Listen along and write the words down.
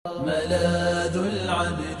ملاذ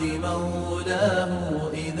العبد مولاه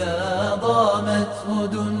إذا ضامته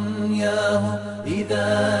دنياه إذا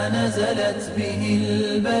نزلت به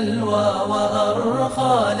البلوى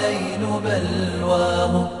وأرخى ليل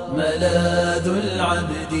بلواه ملاذ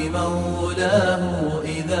العبد مولاه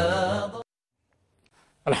إذا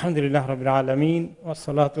الحمد لله رب العالمين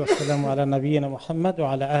والصلاة والسلام على نبينا محمد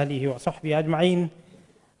وعلى آله وصحبه أجمعين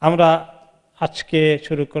আমরা আজকে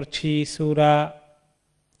শুরু করছি সূরা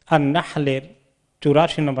আন-নাহলের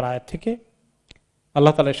 84 নম্বর আয়াত থেকে।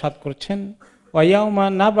 আল্লাহ তাআলা ইরশাদ করছেন ওয়া ইয়াউমা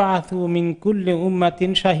নাবআথু মিন কুল্লি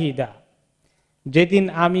উম্মাতিন শাহিদা, যেদিন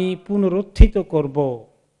আমি পুনরুত্থিত করব,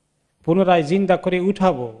 পুনরায় জিন্দা করে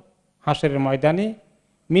উঠাবো হাসরের ময়দানে,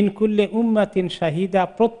 মিন কুল্লি উম্মাতিন শাহিদা,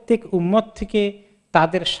 প্রত্যেক উম্মত থেকে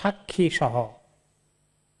তাদের সাক্ষী সহ।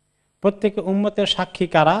 প্রত্যেক উম্মতের সাক্ষী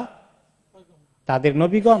কারা? তাদের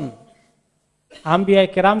নবীগণ, আম্বিয়া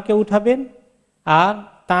কেরামকে উঠাবেন আর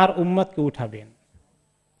তার উম্মতকে উঠাবেন।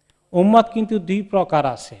 উম্মত কিন্তু দুই প্রকার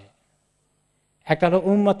আছে, একটা হলো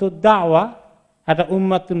উম্মাতুদ দাওয়া, একটা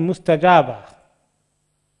উম্মাতুন মুস্তাজাবা।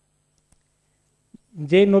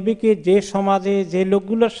 যে নবীকে যে সমাজে যে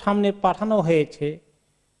লোকগুলোর সামনে পাঠানো হয়েছে,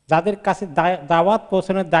 যাদের কাছে দাওয়াত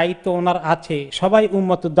পৌঁছানোর দায়িত্ব ওনার আছে, সবাই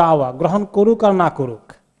উম্মাতুদ দাওয়া, গ্রহণ করুক আর না করুক,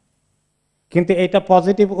 কিন্তু এটা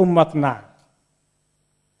পজিটিভ উম্মত না।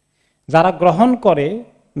 যারা গ্রহণ করে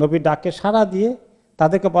নবীর ডাকে সাড়া দিয়ে,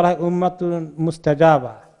 তাদেরকে বলা হয় উম্মাতুন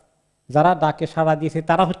মুস্তাজাবা। যারা ডাকে সাড়া দিয়েছে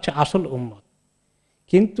তারা হচ্ছে আসল উম্মত।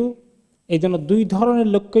 কিন্তু এই জন্য দুই ধরনের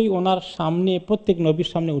লোককেই ওনার সামনে, প্রত্যেক নবীর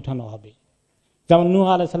সামনে উঠানো হবে। যেমন নূহ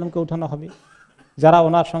আলাইহিস সালামকে উঠানো হবে, যারা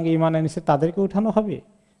ওনার সঙ্গে ঈমান এনেছে তাদেরকে উঠানো হবে,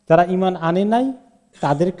 যারা ঈমান আনে নাই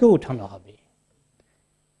তাদেরকেও উঠানো হবে।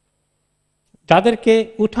 যাদেরকে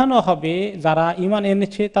উঠানো হবে, যারা ঈমান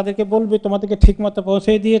এনেছে তাদেরকে বলবে তোমাদেরকে ঠিকমতো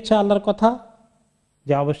পৌঁছে দিয়েছে আল্লাহর কথা,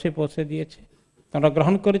 যে অবশ্যই পৌঁছে দিয়েছে, তোমরা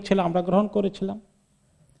গ্রহণ করেছিল, আমরা গ্রহণ করেছিলাম।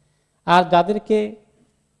 আর যাদেরকে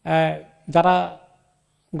যারা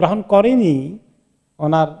গ্রহণ করেনি,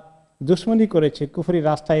 ওনার দুশমনি করেছে, কুফরি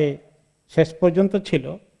রাস্তায় শেষ পর্যন্ত ছিল,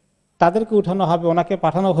 তাদেরকে উঠানো হবে। ওনাকে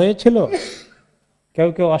পাঠানো হয়েছিল, কেউ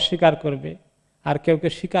কেউ অস্বীকার করবে, আর কেউ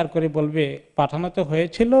কেউ স্বীকার করে বলবে পাঠানো তো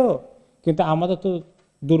হয়েছিল, কিন্তু আমাদের তো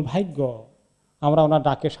দুর্ভাগ্য, আমরা ওনার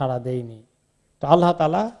ডাকে সাড়া দেইনি। তো আল্লাহ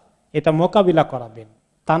তাআলা এটা মোকাবিলা করাবেন।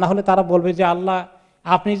 তা না হলে তারা বলবে যে আল্লাহ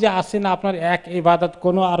আপনি যে আছেন, আপনার এক ইবাদত,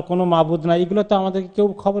 কোনো আর কোনো মাবুদ নাই, এগুলো তো আমাদেরকে কেউ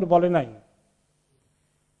খবর বলে নাই।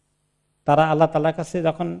 তারা আল্লাহ তাআলার কাছে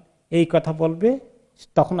যখন এই কথা বলবে,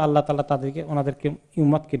 তখন আল্লাহ তাআলা তাদেরকে, ওনাদেরকে,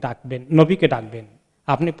 উম্মতকে ডাকবেন, নবীকে ডাকবেন,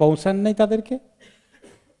 আপনি পৌঁছান নাই তাদেরকে,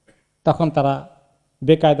 তখন তারা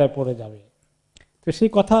বেকায়দায় পড়ে যাবে। তো সেই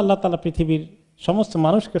কথা আল্লাহ তাআলা পৃথিবীর সমস্ত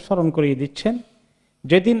মানুষকে স্মরণ করিয়ে দিচ্ছেন,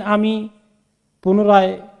 যেদিন আমি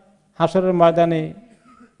পুনরায় হাসরের ময়দানে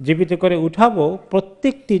জীবিত করে উঠাবো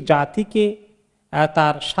প্রত্যেকটি জাতিকে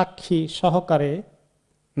তার সাক্ষী সহকারে,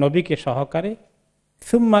 নবীকে সহকারে।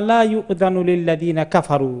 সুম্মা লা ইউযানু লিল্লাযীনা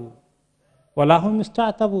কাফারু ওয়া লাহুম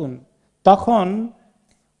ইসতাতাবুন, তখন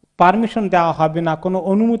পারমিশন দেওয়া হবে না, কোনো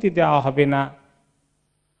অনুমতি দেওয়া হবে না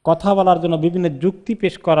কথা বলার জন্য, বিভিন্ন যুক্তি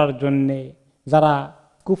পেশ করার জন্যে যারা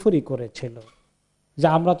কুফরি করেছিল, যে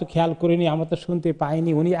আমরা তো খেয়াল করিনি, আমরা তো শুনতে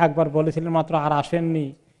পাইনি, উনি একবার বলেছিলেন মাত্র, আর আসেননি।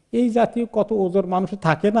 এই জাতীয় কত ওজোর মানুষ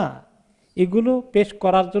থাকে না, এগুলো পেশ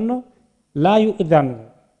করার জন্য লা ইউযানু,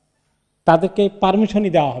 তাদেরকে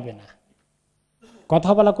পারমিশনই দেওয়া হবে না,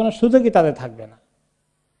 কথা বলার কোনো সুযোগই তাদের থাকবে না।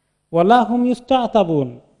 ওয়া লাহুম ইসতাতাবুন,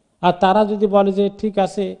 আর তারা যদি বলে যে ঠিক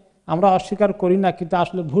আছে আমরা অস্বীকার করি না, কিন্তু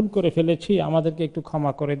আসলে ভুল করে ফেলেছি, আমাদেরকে একটু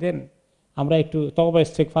ক্ষমা করে দেন, আমরা একটু তওবা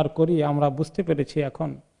ইস্তেগফার করি, আমরা বুঝতে পেরেছি এখন,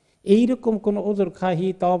 এইরকম কোন ওজর খাহি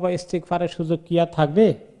তওবা ইস্তেগফারের সুযোগ কি আর থাকবে?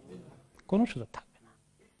 কোনো সুযোগ থাকবে না।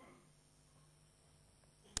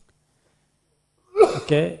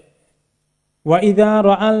 ওকে, ওয়া ইযা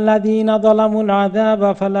রাআল্লাযীনা যালামুল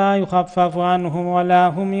আযাবা ফালা ইউখাফফাফু আনহুম ওয়া লা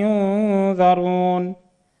হুম ইউনযারুন,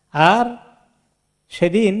 আর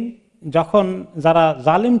সেদিন যখন যারা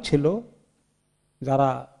জালিম ছিল, যারা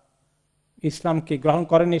ইসলামকে গ্রহণ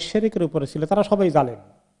করেনি, শিরকের উপরে ছিল, তারা সবাই জালিম।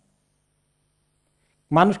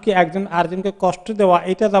 মানুষকে একজন আরেকজনকে কষ্ট দেওয়া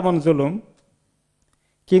এটা যেমন জুলুম,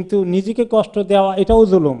 কিন্তু নিজেকে কষ্ট দেওয়া এটাও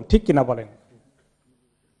জুলুম, ঠিক কিনা বলেন?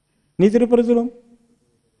 নিজের উপরে জুলুম।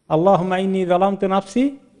 আল্লাহুম্মা ইন্নী যালামতু নাফসি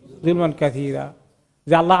যুলমান কাসীরা,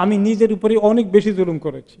 যে আল্লাহ আমি নিজের উপরে অনেক বেশি জুলুম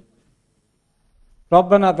করেছি।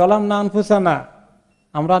 রব্বানা যালামনা আনফুসানা,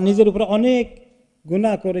 আমরা নিজের উপরে অনেক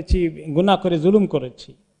গুনাহ করেছি, গুনাহ করে জুলুম করেছি।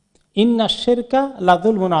 ইন্না শিরকা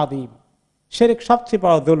লাযুলমুন আযীম, শিরক সবচেয়ে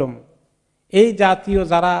বড় জুলুম। এই জাতীয়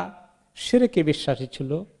যারা শিরকে বিশ্বাসী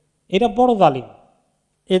ছিল, এরা বড় জালিম,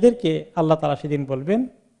 এদেরকে আল্লাহ তাআলা সেদিন বলবেন,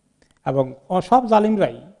 এবং সব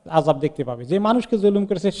জালিমরাই আযাব দেখতে পাবে। যে মানুষকে জুলুম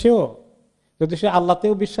করেছে সেও, যদি সে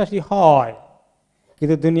আল্লাহতেও বিশ্বাসী হয়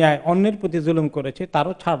কিন্তু দুনিয়ায় অন্যের প্রতি জুলুম করেছে,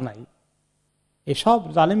 তারও ছাড় নাই। এসব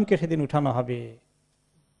জালিমকে সেদিন উঠানো হবে,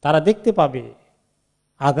 তারা দেখতে পাবে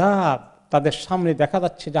আযাব, তাদের সামনে দেখা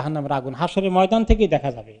যাচ্ছে জাহান্নামের আগুন, হাসরের ময়দান থেকেই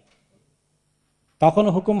দেখা যাবে। তখন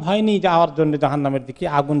হুকুম হয়নি যাওয়ার জন্য জাহান্নামের দিকে,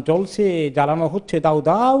 আগুন জ্বলছে, জ্বালানো হচ্ছে, দাউ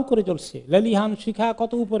দাউ করে জ্বলছে, লেলিহান শিখা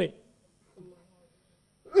কত উপরে,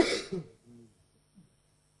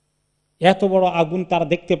 এত বড় আগুন তারা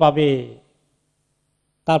দেখতে পাবে।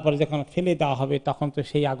 তারপরে যখন ফেলে দেওয়া হবে তখন তো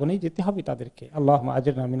সেই আগুনেই যেতে হবে তাদেরকে। আল্লাহুম্মা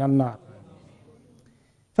আজিরনা মিনান নার।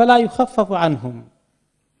 ফালা ইউখাফফাফু আনহুম,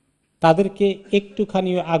 তাদেরকে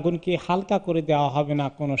একটুখানি আগুনকে হালকা করে দেওয়া হবে না,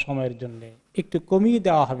 কোনো সময়ের জন্য একটু কমিয়ে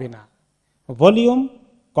দেওয়া হবে না, ভলিউম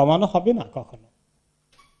কমানো হবে না কখনো।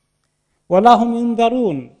 ওয়ালা হুম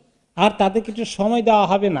ইনজারুন, আর তাদের কিছু সময় দেওয়া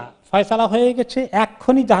হবে না, ফয়সালা হয়ে গেছে,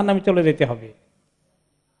 এক্ষুনি জাহান্নামে চলে যেতে হবে,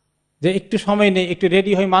 যে একটু সময় নেই, একটু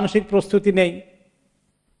রেডি হয়ে মানসিক প্রস্তুতি নেই।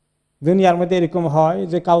 দুনিয়ার মধ্যে এরকম হয়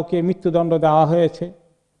যে কাউকে মৃত্যুদণ্ড দেওয়া হয়েছে,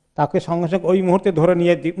 তাকে সঙ্গে সঙ্গে ওই মুহূর্তে ধরে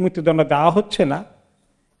নিয়ে মৃত্যুদণ্ড দেওয়া হচ্ছে না,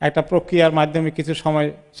 একটা প্রক্রিয়ার মাধ্যমে কিছু সময়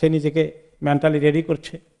সে নিজেকে মেন্টালি রেডি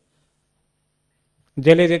করছে।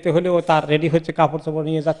 জেলে যেতে হলেও তার রেডি হচ্ছে, কাপড় চোপড়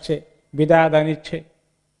নিয়ে যাচ্ছে, বিদায় আদায় নিচ্ছে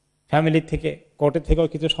ফ্যামিলি থেকে, কোর্টের থেকেও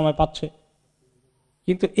কিছু সময় পাচ্ছে।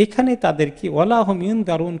 কিন্তু এখানে তাদের কি ওয়ালা হুম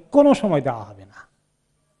ইনজারুন, কোনো সময় দেওয়া হবে না,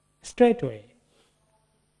 স্ট্রেট ওয়ে।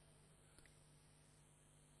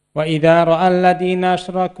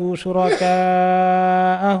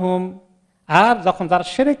 আর যখন তারা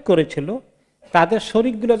শিরক করেছিল, তাদের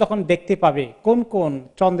শরীরগুলো যখন দেখতে পাবে, কোন কোন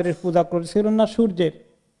চন্দ্রের পূজা করেছিল না সূর্যের,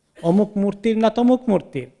 অমুক মূর্তির না তমুক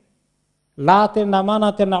মূর্তির, লাতের না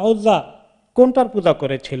মানাতের না উজ্জা, কোনটার পূজা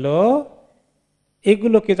করেছিল,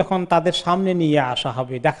 এগুলোকে যখন তাদের সামনে নিয়ে আসা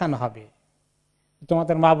হবে, দেখানো হবে,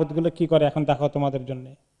 তোমাদের মাবুদগুলো কি করে এখন দেখো তোমাদের জন্য।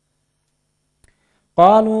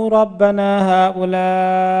 قالوا ربنا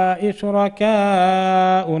هؤلاء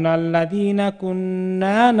شركاؤنا الذين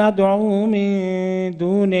كنا ندعو من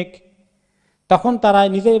دونك, তখন তারা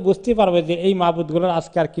নিজেই বুঝতে পারবে যে এই মাবুদগুলোর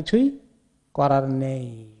আজকে আর কিছুই করার নেই।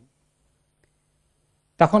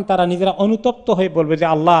 তখন তারা নিজেরা অনুতপ্ত হয়ে বলবে যে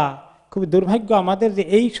আল্লাহ, খুব দুর্ভাগ্য আমাদের যে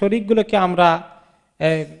এই শরীকগুলোকে আমরা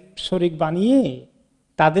শরীক বানিয়ে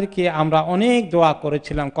তাদেরকে আমরা অনেক দোয়া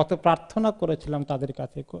করেছিলাম, কত প্রার্থনা করেছিলাম তাদের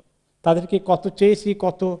কাছে, তাদেরকে কত চেয়েছি,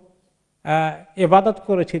 কত ইবাদত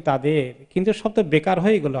করেছি তাদের, কিন্তু সব তো বেকার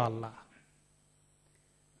হয়ে গেল আল্লাহ।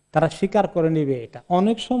 তারা স্বীকার করে নিবে এটা।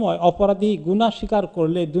 অনেক সময় অপরাধী গুনাহ স্বীকার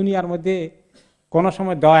করলে দুনিয়ার মধ্যে কোন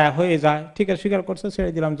সময় দয়া হয়ে যায়, ঠিক আছে স্বীকার করছে,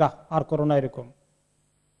 ছেড়ে দিলাম, যা আর করো না, এরকম।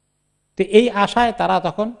 তো এই আশায় তারা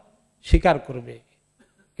তখন স্বীকার করবে,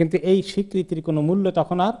 কিন্তু এই স্বীকৃতির কোনো মূল্য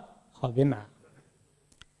তখন আর হবে না।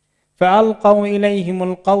 فألقوا إليهم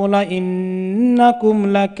القول إنكم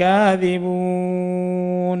لكاذبون,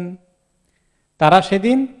 তারা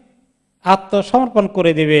সেদিন আত্মসমর্পণ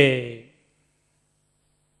করে দেবে,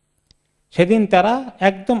 সেদিন তারা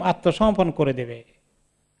একদম আত্মসমর্পণ করে দেবে,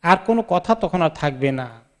 আর কোনো কথা তখন আর থাকবে না।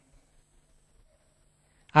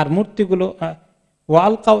 আর মূর্তিগুলো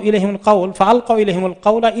ওয়ালকাউ ইলাইহিমুল কাউল ফাআলকাউ ইলাইহিমুল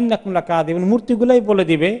কাউলা ইন্নাকুম লাকাযিবুন, মূর্তিগুলোই বলে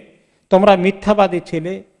দিবে তোমরা মিথ্যাবাদী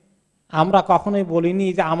ছিলে, আমরা কখনোই বলিনি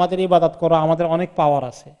যে আমাদের ইবাদত করো, আমাদের অনেক পাওয়ার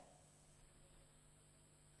আছে।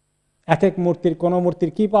 এক এক মূর্তির, কোন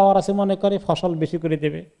মূর্তির কি পাওয়ার আছে মনে করে, ফসল বেশি করে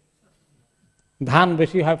দেবে, ধান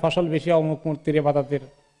বেশি হয়, ফসল বেশি হয় অমুক মূর্তির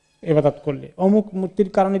ইবাদত করলে, অমুক মূর্তির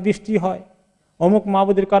কারণে বৃষ্টি হয়, অমুক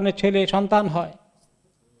মাবুদের কারণে ছেলে সন্তান হয়,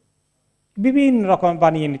 বিভিন্ন রকম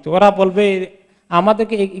বানিয়ে নিত। ওরা বলবে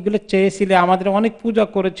আমাদেরকে এগুলো চেয়েছিলে, আমাদের অনেক পূজা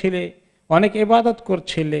করেছিলে, অনেক ইবাদত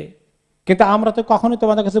করছিলে, কিন্তু আমরা তো কখনোই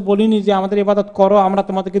তোমাদের কাছে বলিনি যে আমাদের ইবাদত করো, আমরা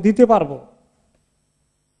তোমাদেরকে দিতে পারবো।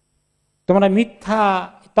 তোমরা মিথ্যা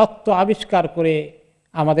তত্ত্ব আবিষ্কার করে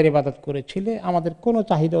আমাদের ইবাদত করেছিলে, আমাদের কোনো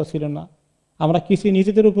চাহিদাও ছিল না, আমরা কিছু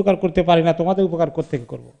নিজেদের উপকার করতে পারি না, তোমাদের উপকার করতে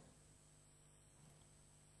করব।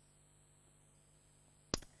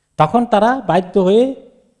 তখন তারা বাধ্য হয়ে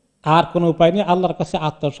আর কোনো উপায় নেই, আল্লাহর কাছে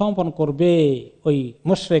আত্মসমর্পণ করবে ওই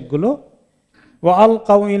মুশরিকগুলো।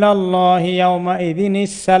 ওয়ালকাউ ইলাল্লাহি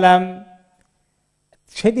ইয়াউমাইযিনিস সালাম,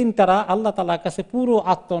 সেদিন তারা আল্লাহ তাআলার কাছে পুরো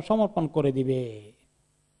আত্মসমর্পণ করে দিবে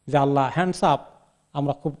যে আল্লাহ হ্যান্ডস আপ,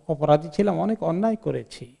 আমরা খুব অপরাধী ছিলাম, অনেক অন্যায়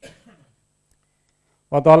করেছি।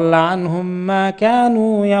 ওয়াদাল্লা আনহুম মা কানু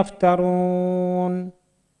ইফতারুন,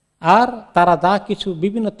 আর তারা যা কিছু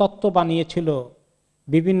বিভিন্ন তত্ত্ব বানিয়েছিল,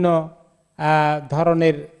 বিভিন্ন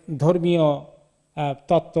ধরনের ধর্মীয়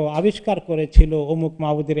তত্ত্ব আবিষ্কার করেছিল, অমুক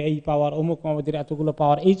মাবুদের এই পাওয়ার, অমুক মাবুদের এতগুলো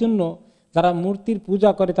পাওয়ার, এই জন্য যারা মূর্তির পূজা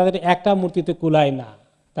করে তাদের একটা মূর্তিতে কুলায় না,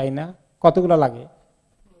 তাই না? কতগুলো লাগে?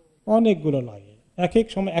 অনেকগুলো লাগে, এক এক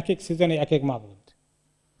সময় এক এক সিজনে এক এক মাবুদ।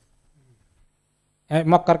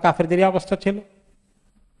 মক্কার কাফেরদের অবস্থা ছিল।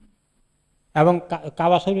 এবং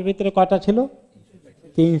কাবা শরীফের ভিতরে কয়টা ছিল?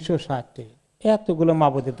 360টি। এতগুলো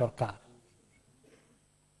মাবুদের দরকার।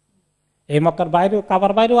 এই মক্কার বাইরেও,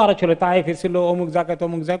 কাবার বাইরেও আরো ছিল, তায়েফে ছিল, অমুক জায়গায়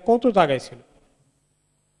তমুক জায়গায়, কত জায়গায় ছিল।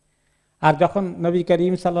 আর যখন নবী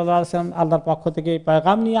করিম সাল্লাল্লাহু আলাইহি ওয়াসাল্লাম আল্লাহর পক্ষ থেকে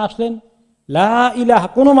পেগাম নিয়ে আসলেন, লা ইলাহা,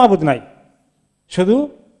 কোনো মাবুদ নাই, শুধু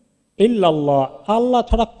ইল্লাল্লাহ, আল্লাহ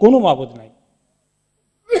ছাড়া কোনো মাবুদ নাই,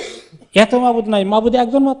 এত মাবুদ নাই, মাবুদ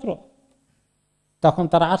একজন মাত্র। তখন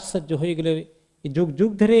তারা আশ্চর্য হয়ে গেল, যুগ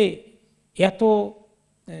যুগ ধরে এত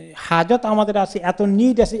হাজত আমাদের আছে, এত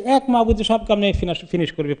নিড আছে, এক মাবুদে সব কামনে ফিনিশ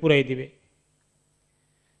করবে, পুরাই দিবে।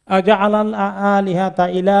 আজাআলাল আলিহাতা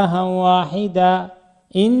ইলাহা ওয়াহিদা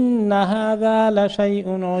ইন্না হাযা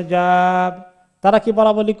লাশাইউন উজাব। তারা কি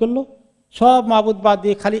বলাবলি করলো? সব মাবুদ বাদ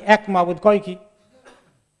দিয়ে খালি এক মাবুদ, কয় কি?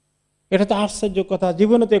 এটা তো আশ্চর্য কথা,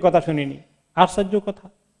 জীবনে তো এই কথা শুনিনি, আশ্চর্য কথা।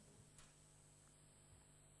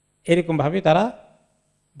 এরকম ভাবে তারা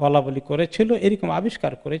বলা বলি করেছিল, এরকম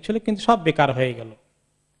আবিষ্কার করেছিল, কিন্তু সব বেকার হয়ে গেল।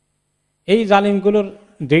 এই জালিমগুলোর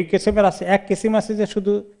দুই কিসিমের আছে। এক কিসিম আছে যে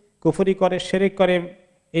শুধু কুফরি করে, শিরক করে,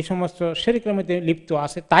 এই সমস্ত শিরকের মধ্যে লিপ্ত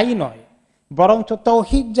আছে, তাই নয়, বরঞ্চ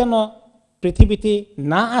তাওহীদ যেন পৃথিবীতে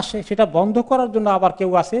না আসে সেটা বন্ধ করার জন্য আবার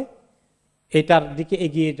কেউ আছে এটার দিকে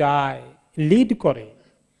এগিয়ে যায়, লিড করে।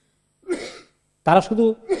 তারা শুধু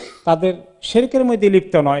তাদের শিরকের মধ্যে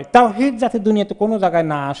লিপ্ত নয়, তাওহীদ যাতে দুনিয়াতে কোনো জায়গায়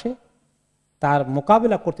না আসে তার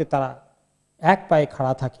মোকাবিলা করতে তারা এক পায়ে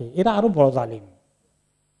খাড়া থাকে। এরা আরো বড় জালিম।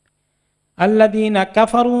 আল্লাযীনা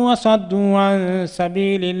কাফারু ওয়া সাদ্দু আন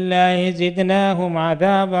সাবিলিল্লাহি জিদনাহুম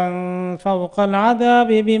আযাবান ফাওকাল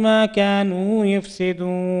আযাবি বিমা কানু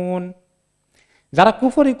ইফসিদুন। যারা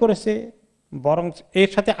কুফরি করেছে, বরং এর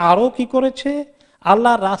সাথে আরো কি করেছে,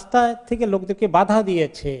 আল্লাহর রাস্তা থেকে লোকদেরকে বাধা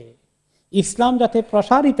দিয়েছে, ইসলাম যাতে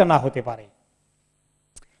প্রসারিত না হতে পারে,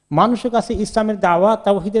 মানুষের কাছে ইসলামের দাওয়াত,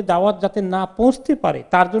 তাওহীদের দাওয়াত যাতে না পৌঁছতে পারে,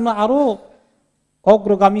 তার জন্য আরো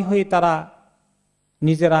অগ্রগামী হয়ে তারা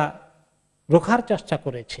নিজেরা রোখার চেষ্টা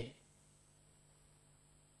করেছে।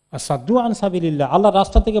 সাদ্দু আন সাবিলিল্লাহ, আল্লাহর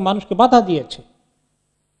রাস্তা থেকে মানুষকে বাধা দিয়েছে।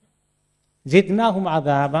 জিদনাহুম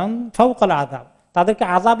আযাবান ফাওকাল আযাব, তাদেরকে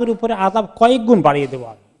আযাবের উপরে আযাব কয়েক গুণ বাড়িয়ে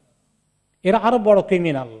দেওয়া। এরা আরো বড়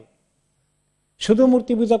ক্রিমিনাল। শুধু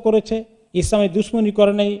মূর্তি পূজা করেছে, ইসলামের দুশমনি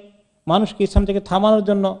করে নেই, মানুষকে ইসলাম থেকে থামানোর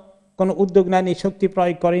জন্য কোনো উদ্যোগ নেয়নি, শক্তি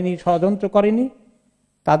প্রয়োগ করেনি, ষড়যন্ত্র করেনি,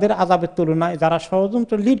 তাদের আযাবের তুলনায় যারা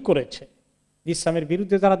ষড়যন্ত্র লিড করেছে, ইসলামের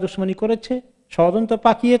বিরুদ্ধে যারা দুশমনি করেছে, ষড়যন্ত্র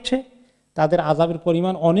পাকিয়েছে, তাদের আযাবের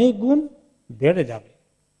পরিমাণ অনেক গুণ বেড়ে যাবে।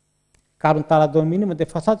 কারণ তারা জমিনের মধ্যে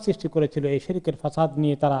ফাসাদ সৃষ্টি করেছিল, এই শিরকের ফাসাদ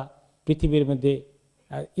নিয়ে তারা পৃথিবীর মধ্যে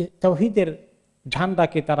তাওহীদের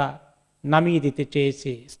ঝান্ডাকে তারা নামিয়ে দিতে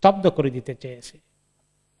চেয়েছে, স্তব্ধ করে দিতে চেয়েছে।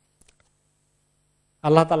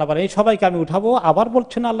 আল্লাহ তাআলা বলেন, এই সবাইকে আমি উঠাবো। আবার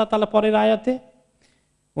বলছেন আল্লাহ তাআলা পরের আয়াতে,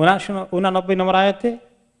 89 নম্বর আয়াতে,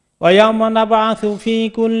 ওয়ায়াউমা নাবআসু ফী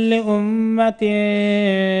কুল্লি উম্মাতিন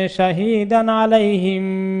শাহীদান আলাইহিম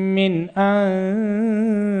মিন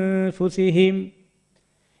আনফুসিহিম,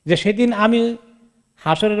 যে সেদিন আমি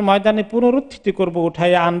হাসরের ময়দানে পুনরুত্থিত করব,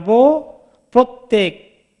 উঠায় আনবো প্রত্যেক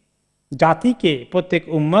জাতিকে, প্রত্যেক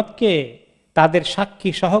উম্মতকে তাদের সাক্ষী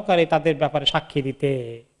সহকারে তাদের ব্যাপারে সাক্ষী দিতে,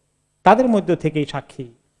 তাদের মধ্য থেকেই সাক্ষী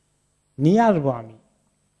নিয়ে আসবো আমি।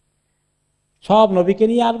 সব নবীকে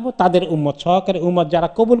নিয়ে আসবো, তাদের উম্মত সহকারে, উম্মত যারা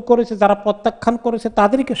কবুল করেছে, যারা প্রত্যাখ্যান করেছে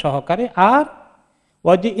তাদেরকে সহকারে। আর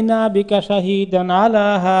ওয়াজিনা বিকা শাহীদান আলা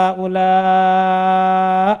হাউলা,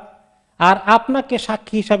 আর আপনাকে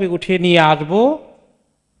সাক্ষী হিসাবে উঠিয়ে নিয়ে আসবো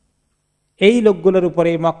এই লোকগুলোর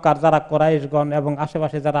উপরে, মক্কার যারা কুরাইশগণ এবং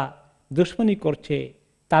আশেপাশে যারা দুশমনি করছে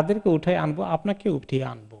তাদেরকে উঠে আনবো, আপনাকে উঠিয়ে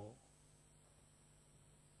আনবো।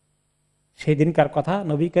 সেই দিনকার কথা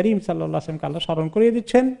নবী করিম সাল্লাল্লাহু আলাইহি ওয়াসাল্লামকে আল্লাহ স্মরণ করিয়ে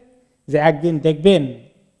দিচ্ছেন যে একদিন দেখবেন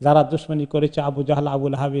যারা দুশমনি করেছে, আবু জাহল, আবু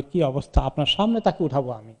লাহাবের কি অবস্থা, আপনার সামনে তাকে উঠাবো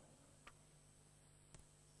আমি।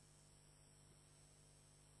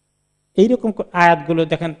 এইরকম আয়াতগুলো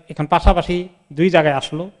দেখেন এখন পাশাপাশি দুই জায়গায়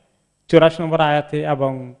আসলো, 84 নম্বর আয়াতে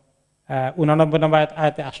এবং 89 নম্বর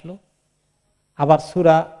আয়াতে আসলো। আবার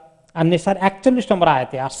সূরা আন-নিসার 41 নম্বর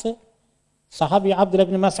আয়াতে আসছে। সাহাবী আব্দুল্লাহ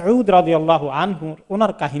ইবনে মাসউদ রাদিয়াল্লাহু আনহু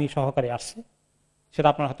ওনার কাহিনী সহকারে আসছে, সেটা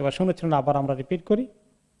আপনারা হয়তো শুনেছেন, আবার আমরা রিপিট করি।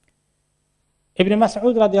 ইবনে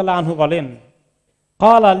মাসউদ রাদিয়াল্লাহু আনহু বলেন,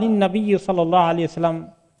 ক্বালা লিন-নবী সাল্লাল্লাহু আলাইহি ওয়াসাল্লাম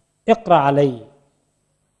ইকরা আলাই।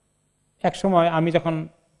 এক সময় আমি যখন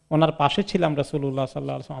ওনার পাশে ছিলাম, রাসূলুল্লাহ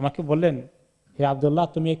সাল্লাল্লাহু আলাইহি ওয়াসাল্লাম আমাকে বললেন, হে আব্দুল্লাহ,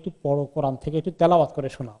 তুমি একটু পড়ো, কোরআন থেকে একটু তেলাওয়াত করে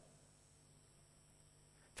শোনাও।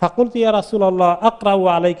 ফাকুলতু ইয়া রাসূলুল্লাহ আকরাউ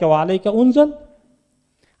আলাইকা ওয়া আলাইকা উনজাল,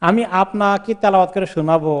 আমি আপনাকে তেলাওয়াত করে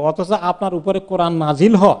শোনাবো অথচ আপনার উপরে কোরআন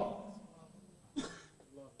নাজিল হয়,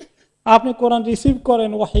 আপনি কোরআন রিসিভ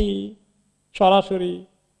করেন, ওয়াহি সরাসরি।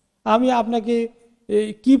 আমি আপনাকে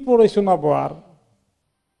কি পড়ে শোনাবো আর?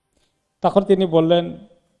 তখন তিনি বললেন,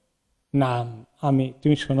 না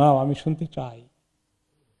তুমি শোনাও, আমি শুনতে চাই।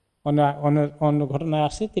 অন্য ঘটনায়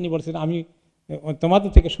আসছে, তিনি বলছেন আমি তোমাদের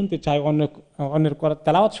থেকে শুনতে চাই, অন্যের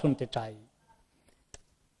তেলাওয়াত শুনতে চাই।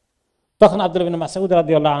 তখন আব্দুল্লাহ বিন মাসউদ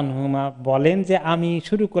রাদিয়াল্লাহু আনহুমা বলেন যে আমি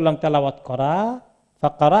শুরু করলাম তেলাওয়াত করা,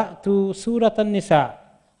 ফাকারাতু সূরাতান নিসা,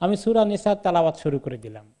 আমি সূরা নিসা তেলাওয়াত শুরু করে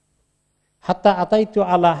দিলাম। হাত্তা আতাইতু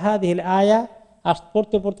আলা হাযিহিল আয়া,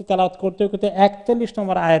 পড়তে পড়তে তেলাওয়াত করতে করতে 41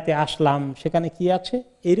 নম্বর আয়াতে আসলাম। সেখানে কি আছে?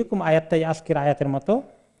 এইরকম আয়াতটাই আজকের আয়াতের মতো।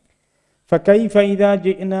 ফাকাইফা ইযা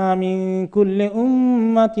জি'না মিন কুল্লি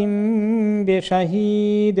উম্মাতিন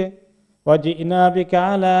বিশাহীদ ওয়া জি'না বিকা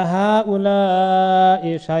আলা হাউলাই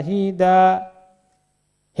শাহীদা।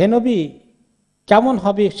 হে নবী, কেমন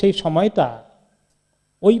হবে সেই সময়টা,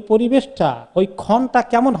 ওই পরিবেশটা, ওই ক্ষণটা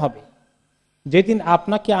কেমন হবে যেদিন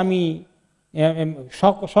আপনাকে আমি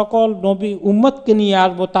সকল নবী উম্মতকে নিয়ে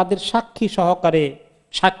আসবো তাদের সাক্ষী সহকারে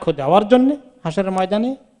সাক্ষ্য দেওয়ার জন্য হাসরের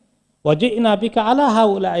ময়দানে। ওয়াজি'না বিকা আলা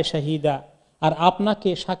হাউলাই শাহীদা, আর আপনাকে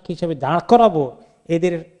সাক্ষী হিসেবে দাঁড় করাবো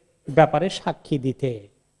এদের ব্যাপারে সাক্ষী দিতে।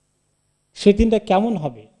 সেদিনটা কেমন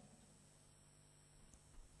হবে?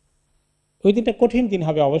 ওই দিনটা কঠিন দিন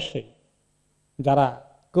হবে অবশ্যই। যারা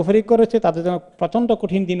কুফরি করেছে তাদের জন্য প্রচন্ড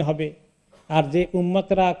কঠিন দিন হবে। আর যে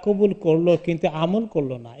উম্মতরা কবুল করলো কিন্তু আমল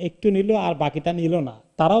করলো না, একটু নিল আর বাকিটা নিল না,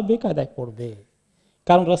 তারাও বেকায়দায় পড়বে।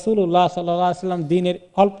 কারণ রাসূলুল্লাহ সাল্লাল্লাহু আলাইহি ওয়াসাল্লাম দিনের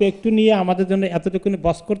অল্প একটু নিয়ে আমাদের জন্য এতটুকু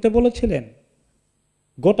বস করতে বলেছিলেন,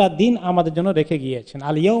 গোটা দিন আমাদের জন্য রেখে গিয়েছেন।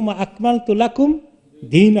 আল ইয়াউমা আকমালতু লাকুম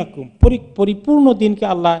দীনাকুম, পরিপূর্ণ দিনকে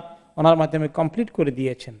আল্লাহ ওনার মাধ্যমে কমপ্লিট করে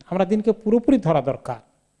দিয়েছেন। আমরা দিনকে পুরোপুরি ধরা দরকার।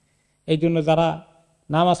 এই জন্য যারা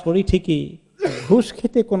নামাজ পড়ি ঠিকই, ঘুষ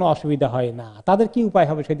খেতে কোনো অসুবিধা হয় না, তাদের কি উপায়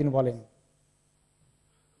হবে সেদিন বলেন?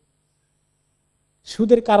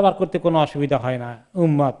 সুদের কারবার করতে কোনো অসুবিধা হয় না,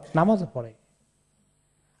 উম্মত নামাজও পড়ে।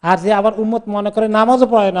 আর যে আবার উম্মত মনে করে নামাজও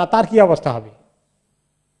পড়ে না, তার কি অবস্থা হবে?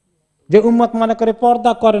 যে উম্মত মনে করে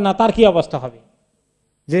পর্দা করে না, তার কি অবস্থা হবে?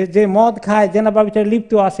 যে মদ খায়, জেনা ব্যভিচারে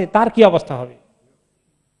লিপ্ত আছে, তার কি অবস্থা হবে?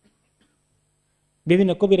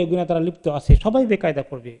 বিভিন্ন কবিরা গুনাহে তারা লিপ্ত আছে, সবাই বেকায়দা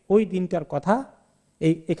করবে। ওই দিনটার কথা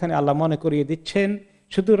এখানে আল্লাহ মনে করিয়ে দিচ্ছেন।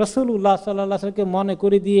 শুধু রাসূলুল্লাহ সাল্লাল্লাহু আলাইহি ওয়াসাল্লামকে মনে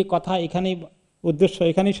করে দিয়ে কথা এখানেই উদ্দেশ্য,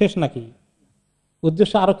 এখানেই শেষ নাকি?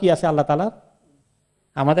 উদ্দেশ্য আরো কি আছে আল্লাহ তাআলার?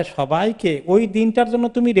 আমাদের সবাইকে ওই দিনটার জন্য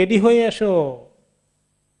তুমি রেডি হয়ে এসো।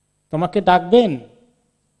 তোমাকে ডাকবেন,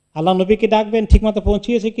 আল্লাহ নবীকে ডাকবেন, ঠিকমতো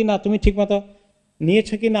পৌঁছিয়েছে কিনা, তুমি ঠিকমতো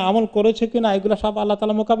নিয়েছো কিনা, আমল করেছো কিনা, এগুলো সব আল্লাহ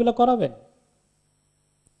তাআলা মোকাবিলা করাবেন।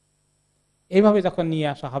 এইভাবে যখন নিয়ে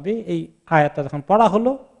আসা হবে, এই আয়াতটা যখন পড়া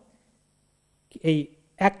হলো, এই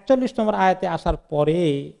 41 নম্বর আয়াতে আসার পরে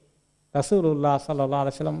রাসূলুল্লাহ সাল্লাল্লাহু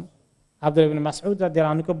আলাইহি ওয়াসাল্লাম আব্দুল্লাহ ইবনে মাসউদ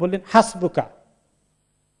রাদিয়াল্লাহু আনহু বললেন, হাসবুকা,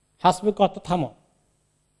 হাসবুকা অর্থ থামো,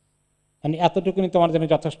 মানে এতটুকুনি তোমার জন্য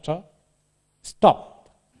যথেষ্ট, স্টপ,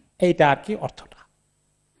 এইটা আর কি অর্থটা।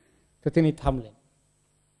 তো তিনি থামলেন,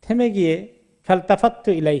 থেমে গিয়ে ফালতাফাত্তু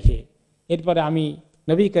ইলাইহি, এরপরে আমি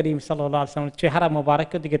নবী করিম সাল্লাল্লাহু আলাইহি ওয়াসাল্লামের চেহারা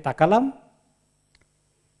মোবারকের দিকে তাকালাম।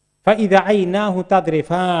 ফাইদা আইনাহু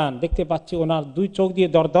তাদরিফান, দেখতে পাচ্ছি ওনার দুই চোখ দিয়ে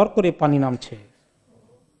দরদর করে পানি নামছে।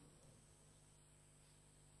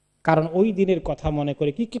 কারণ ওই দিনের কথা মনে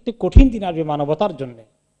করে কি একটি কঠিন দিন আসবে মানবতার জন্য,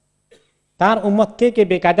 তার উম্মত কে কে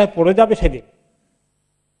বেকায়দায় পড়ে যাবে সেদিন,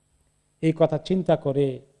 এই কথা চিন্তা করে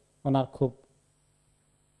ওনার খুব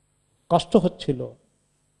কষ্ট হচ্ছিল।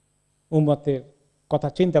 উম্মতের কথা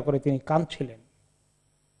চিন্তা করে তিনি কাঁদছিলেন।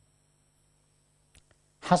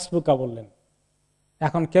 হাসবুকা বললেন।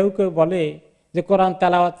 এখন কেউ কেউ বলে যে কোরআন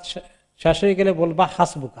তেলাওয়াত শেষ হয়ে গেলে বলবা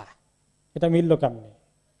হাসবুকা, এটা মিলল কেমনে?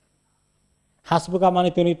 হাসবুকা মানে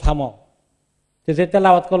তুমি থামো, যে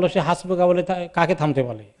তেলাওয়াত করলো সে হাসবুকা বলে কাকে থামতে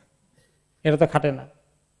বলে? এটা তো খাটে না।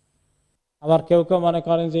 আবার কেউ কেউ মনে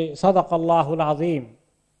করেন যে সাদাকাল্লাহুল আযীম,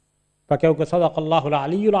 বা কেউ কেউ সাদাকাল্লাহুল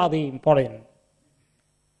আলিয়্যুল আযীম পড়েন।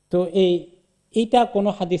 তো এইটা কোনো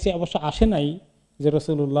হাদিসে অবশ্য আসে নাই যে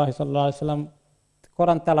রাসূলুল্লাহ সাল্লাল্লাহু আলাইহি ওয়াসাল্লাম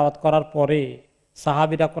কোরআন তেলাওয়াত করার পরে,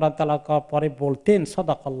 সাহাবীরা কোরআন তেলাওয়াত করার পরে বলতেন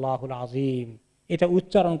সাদাকাল্লাহুল আযীম, এটা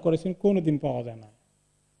উচ্চারণ করেছেন কোনোদিন পাওয়া যায় না,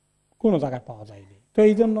 কোনো জায়গায় পাওয়া যায়নি। তো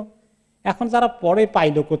এই জন্য এখন যারা পড়ে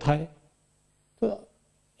পাইল কোথায়? তো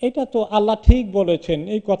এটা তো আল্লাহ ঠিক বলেছেন,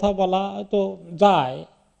 এই কথা বলা তো যায়,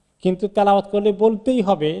 কিন্তু তেলাওয়াত করলে বলতেই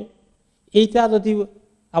হবে, এইটা যদি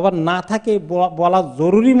আবার না থাকে বলা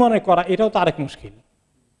জরুরি মনে করা, এটাও তো আরেক মুশকিল।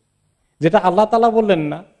 যেটা আল্লাহ তাআলা বললেন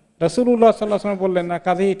না, রাসূলুল্লাহ সাল্লাল্লাহু আলাইহি ওয়াসাল্লাম বললেন না,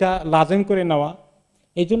 কাজে এটা লাজিম করে নেওয়া।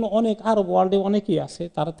 এই জন্য অনেক আরব ওয়ার্ল্ডে অনেকেই আছে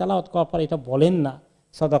তারা তেলাওয়াত করার পর এটা বলেন না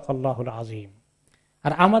সাদাকাল্লাহুল আযীম।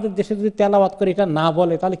 আর আমাদের দেশে যদি তেলাওয়াত করে এটা না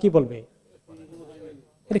বলে তাহলে কি বলবে?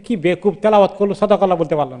 এটা কি বেকুব, তেলাওয়াত করলো সাদাকাল্লাহ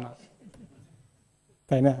বলতে পারলো না।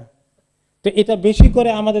 তাই না? তো এটা বেশি করে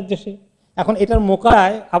আমাদের দেশে এখন এটার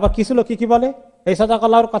মোকায় আবার কিছু লোক কি বলে, এই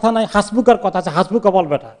সাদাকাল্লাহর কথা নাই, হাসবুকার কথা আছে, হাসবুকা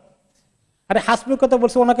বলবে এটা। আরে হাসবুকা তো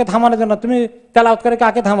বলছে ওনাকে থামানোর জন্য, তুমি তেলাওয়াত করে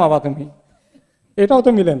কাকে থামাবা তুমি? এটাও তো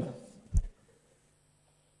মিলে না।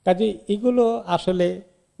 কাজে এগুলো আসলে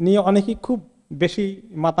নিয়ে অনেকেই খুব বেশি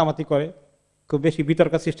মাতামাতি করে, খুব বেশি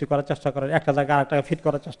বিতর্ক সৃষ্টি করার চেষ্টা করেন, একটা জায়গায় আরেকটা ফিট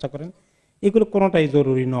করার চেষ্টা করেন। এগুলো কোনোটাই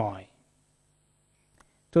জরুরি নয়।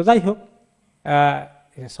 তো যাই হোক,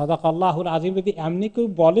 সাদাকাল্লাহুল আযীম যদি এমনি কেউ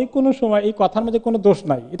বলে কোনো সময়, এই কথার মধ্যে কোনো দোষ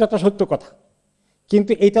নাই, এটা একটা সত্য কথা।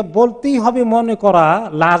 কিন্তু এটা বলতেই হবে মনে করা,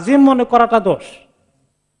 লাজিম মনে করাটা দোষ।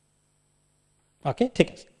 ওকে, ঠিক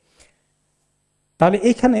আছে। তাহলে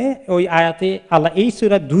এইখানে ওই আয়াতে আল্লাহ এই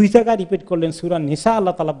সূরা 2 জায়গায় রিপিট করলেন। সূরা নিসা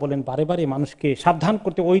আল্লাহ তাআলা বলেন বারে বারে মানুষকে সাবধান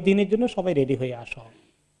করতে, ওই দিনের জন্য সবাই রেডি হয়ে আসো।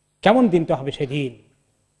 কেমন দিনটা হবে সেদিন,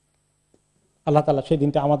 আল্লাহ তাআলা সেই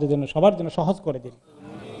দিনটা আমাদের জন্য সবার জন্য সহজ করে দিন।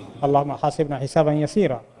 আল্লাহুম্মা হাসিবনা হিসাবান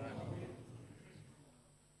ইয়াসীরা।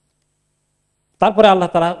 তারপরে আল্লাহ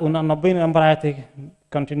তাআলা 89 নম্বর আয়াতে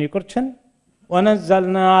কন্টিনিউ করছেন,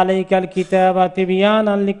 ওয়ানাজ্জালনা আলাইকাল কিতাবা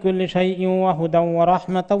তিবয়ানান লিকুল্লি শাইইন ওয়া হুদান ওয়া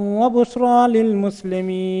রাহমাতান ওয়া বুশরা লিল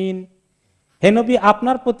মুসলিমিন। হে নবী,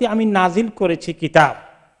 আপনার প্রতি আমি নাজিল করেছি কিতাব।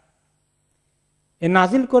 এই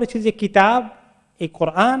নাজিল করেছি যে কিতাব, এই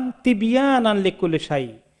কোরআন, তিবয়ানান লিকুল্লি শাই,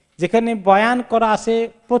 যেখানে বয়ান করা আছে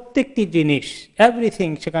প্রত্যেকটি জিনিস, এভরিথিং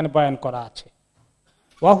সেখানে বয়ান করা আছে।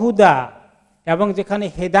 ওয়া হুদা, এবং যেখানে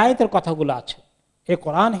হেদায়েতের কথাগুলো আছে, এই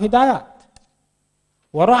কোরআন হেদায়াত।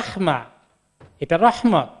 ওয়া রাহমা, এটা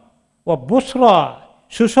রহমত। ও বুশরা,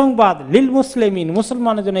 সুসংবাদ। লিল মুসলিমিন,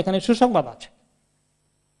 মুসলমানের জন্য এখানে সুসংবাদ আছে।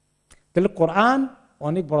 তাহলে কোরআন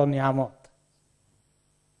অনেক বড় নিয়ামত।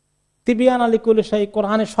 তিবিয়ান লিকুল্লি শাই,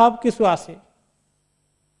 কোরআনে সব কিছু আছে।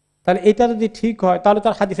 তাহলে এটা যদি ঠিক হয় তাহলে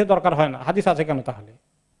তার হাদিসের দরকার হয় না। হাদিস আছে কেন তাহলে?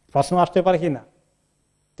 প্রশ্ন আসতে পারে কি না?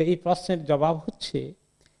 তো এই প্রশ্নের জবাব হচ্ছে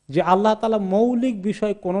যে আল্লাহ তাআলা মৌলিক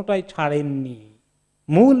বিষয় কোনোটাই ছাড়েননি।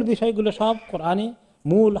 মূল বিষয়গুলো সব কোরআনে,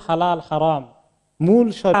 মূল হালাল হারাম, মূল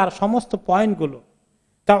সমস্ত পয়েন্টগুলো,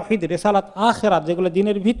 তাওহীদ, রিসালাত, আখিরাত, যেগুলো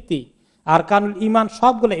দিনের ভিত্তি, আর কানুল ঈমান,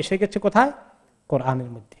 সবগুলো এসে গেছে কোথায়? কোরআনের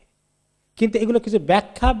মধ্যে। কিন্তু এগুলো কিছু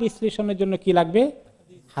ব্যাখ্যা বিশ্লেষণের জন্য কি লাগবে?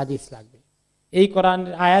 হাদিস লাগবে। এই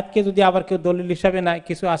কোরআনের আয়াতকে যদি আবার কেউ দলিল হিসাবে নেয়,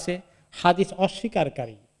 কিছু আছে হাদিস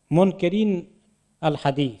অস্বীকারী, মুনকিরিন আল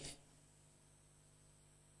হাদিস,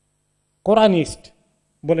 কোরআনিস্ট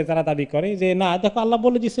বলে তারা দাবি করে যে না, দেখো আল্লাহ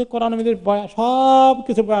বলে দিছে কোরআনের মধ্যে সব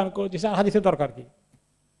কিছু বয়ান করে দিছে, হাদিসের দরকার কি?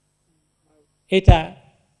 এটা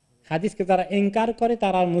হাদিসকে যারা ইনকার করে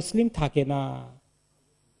তারা মুসলিম থাকে না।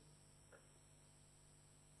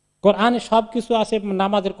 কোরআনে সব কিছু আছে,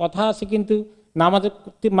 নামাজের কথা আছে, কিন্তু নামাজের,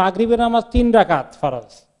 মাগরিবের নামাজ 3 রাকাত ফরজ,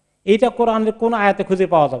 এইটা কোরআনের কোন আয়াতে খুঁজে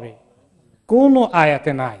পাওয়া যাবে? কোন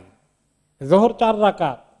আয়াতে নাই। যোহর 4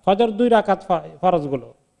 রাকাত, ফজর 2 রাকাত ফরজ গুলো,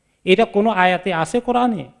 এটা কোন আয়াতে আছে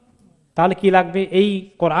কোরআনে? তাহলে কি লাগবে? এই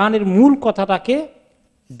কোরআনের মূল কথাটাকে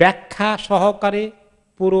ব্যাখ্যা সহকারে,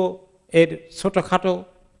 পুরো এর ছোটখাটো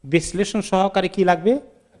বিশ্লেষণ সহকারে কি লাগবে?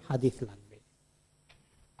 হাদিস লাগবে।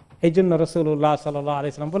 এই জন্য রাসূলুল্লাহ সাল্লাল্লাহু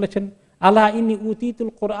আলাইহি ওয়াসাল্লাম বলেছেন, আলা ইন্নী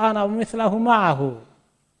উতীতুল কুরআন ওয়া মিসলাহু মাআহু,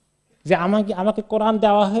 যে আমাকে কোরআন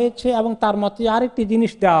দেওয়া হয়েছে এবং তার মধ্যে আরেকটি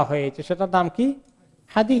জিনিস দেওয়া হয়েছে, সেটার নাম কি?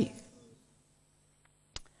 হাদিস।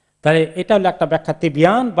 তাহলে এটা হলো একটা ব্যাখ্যা,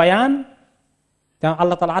 তিবিয়ান, বায়ান।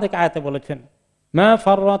 আল্লাহ তাআলা আরেক আয়াতে বলেছেন, মা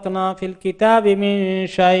ফাররাতনা ফিল কিতাবি মিন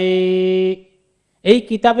শাই, এই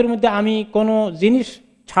কিতাবের মধ্যে আমি কোনো জিনিস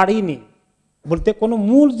ছাড়িনি, বলতে কোনো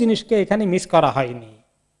মূল জিনিসকে এখানে মিস করা হয়নি।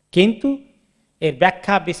 কিন্তু এর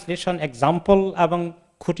ব্যাখ্যা, বিশ্লেষণ, এক্সাম্পল এবং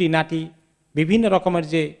খুঁটিনাটি বিভিন্ন রকমের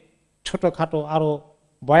যে ছোটখাটো আরো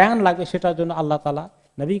বয়ান লাগে, সেটার জন্য আল্লাহ তাআলা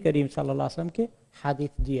নবী করিম সাল্লাল্লাহু আলাইহি ওয়াসাল্লামকে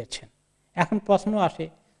হাদিস দিয়েছেন। এখন প্রশ্ন আসে,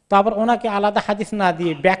 তো আবার ওনাকে আলাদা হাদিস না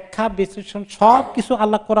দিয়ে ব্যাখ্যা, বিশ্লেষণ সব কিছু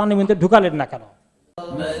আল্লাহ কোরআনের মধ্যে ঢুকালেন না কেন?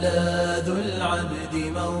 ملاذ العبد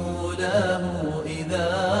مولاه إذا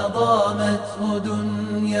ضامته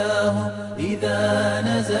دنياه إذا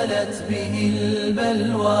نزلت به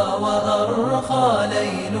البلوى وأرخى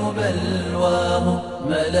ليل بلواه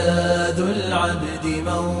ملاذ العبد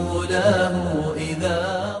مولاه إذا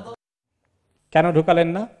কেন ঢুকালেন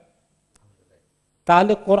না?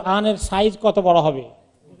 তাহলে কোরআনের সাইজ কত বড় হবে?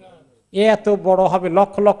 এত বড় হবে,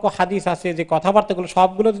 লক্ষ লক্ষ হাদিস আছে, যে কথাবার্তাগুলো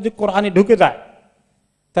সবগুলো যদি কোরআনে ঢুকে যায়,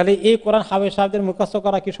 তাহলে এই কোরআন হাফেজ সাহেবদের মুখস্থ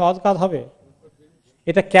করা কি সহজ কাজ হবে?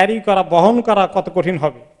 এটা ক্যারি করা, বহন করা কত কঠিন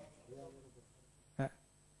হবে।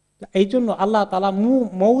 এই জন্য আল্লাহ তাআলা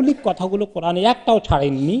মৌলিক কথাগুলো কোরআনে একটাও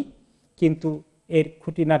ছাড়েননি, কিন্তু এর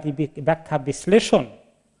খুঁটিনাটি ব্যাখ্যা, বিশ্লেষণ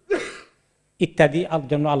ইত্যাদি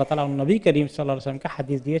জন্য আল্লাহ তাআলা নবী করিম সাল্লাল্লাহু আলাইহি ওয়াসাল্লামকে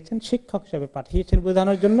হাদিস দিয়েছেন, শিক্ষক হিসেবে পাঠিয়েছেন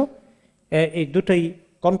বোঝানোর জন্য। এই দুটোই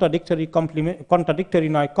কন্ট্রাডিক্টরি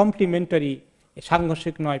নয়, কমপ্লিমেন্টারি,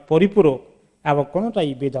 সাংঘর্ষিক নয়, পরিপূরক এবং কোনোটাই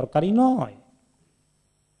বেদরকারি নয়।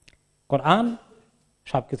 কোরআন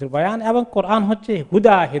সবকিছুর বয়ান, এবং কোরআন হচ্ছে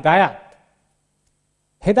হুদা, হেদায়াত।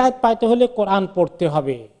 হেদায়েত পাইতে হলে কোরআন পড়তে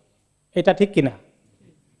হবে, এটা ঠিক কিনা?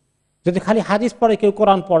 যদি খালি হাদিস পড়ে কেউ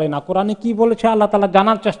কোরআন পড়ে না, কোরআনে কি বলেছে আল্লাহ তাআলা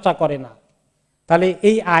জানার চেষ্টা করে না, তাহলে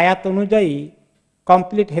এই আয়াত অনুযায়ী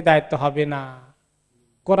কমপ্লিট হেদায়েত তো হবে না।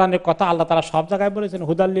 কোরআনের কথা আল্লাহ তাআলা সব জায়গায় বলেছেন,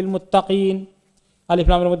 হুদাল্লিল মুত্তাকিন, আলিফ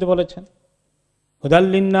লামের মধ্যে বলেছেন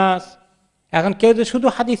হুদাল্লিন নাস। এখন কেউ যদি শুধু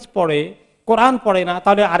হাদিস পড়ে, কোরআন পড়ে না,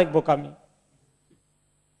 তাহলে আরেক বোকামি।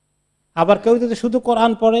 আবার কেউ যদি শুধু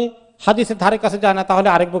কোরআন পড়ে, হাদিসের ধারে কাছে যায় না, তাহলে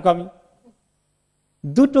আরেক বোকামি।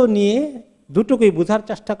 দুটো নিয়ে দুটোকেই বোঝার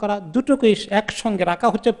চেষ্টা করা, দুটোকেই একসঙ্গে রাখা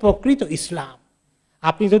হচ্ছে প্রকৃত ইসলাম।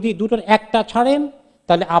 আপনি যদি দুটোর একটা ছাড়েন,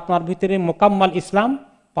 তাহলে আপনার ভিতরে মোকাম্মাল ইসলাম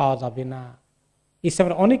পাওয়া যাবে না।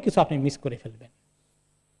 ইসলামের অনেক কিছু আপনি মিস করে ফেলবেন।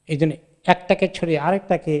 এই জন্য একটাকে ছেড়ে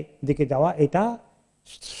আরেকটাকে দিকে যাওয়া, এটা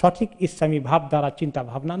সঠিক ইসলামী ভাবধারা, চিন্তা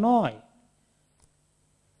ভাবনা নয়।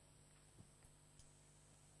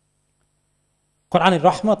 কোরআনের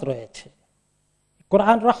রহমত রয়েছে,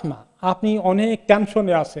 কোরআন রহমা। আপনি অনেক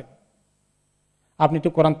টেনশনে আছেন, আপনি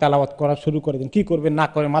একটু কোরআন তেলাওয়াত করা শুরু করে দিন, কি করবেন না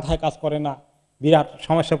করে মাথায় কাজ করে না, বিরাট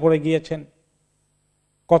সমস্যা পড়ে গিয়েছেন।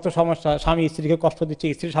 কত সমস্যা, স্বামী স্ত্রীকে কষ্ট দিচ্ছে,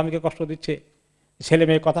 স্ত্রী স্বামীকে কষ্ট দিচ্ছে, ছেলে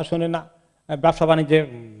মেয়ে কথা শুনে না, ব্যবসা বাণিজ্যে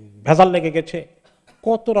ভেজাল লেগে গেছে,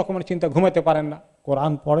 কত রকমের চিন্তা, ঘুমাতে পারেন না।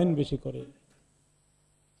 কোরআন পড়েন বেশি করে,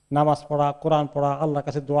 নামাজ পড়া, কোরআন পড়া, আল্লাহর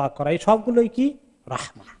কাছে দোয়া করা, এই সবগুলোই কি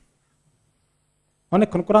রাহমা।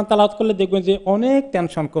 অনেকক্ষণ কোরআন তেলাওয়াত করলে দেখবেন যে অনেক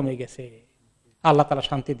টেনশন কমে গেছে, আল্লাহ তাআলা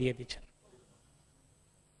শান্তি দিয়ে দিচ্ছেন।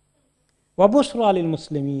 ওয়াবশরা আলিল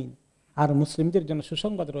মুসলিমিন, আর মুসলিমদের জন্য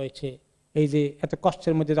সুসংবাদ রয়েছে। এই যে এত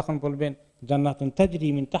কষ্টের মধ্যে যখন বলবেন জান্নাতুন তাজরি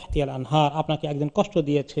মিন তাহতিহাল আনহার, আপনাকে একজন কষ্ট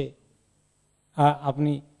দিয়েছে,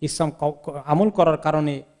 আপনি ইসলাম আমল করার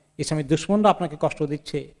কারণে ইসলামের দুশমনরা আপনাকে কষ্ট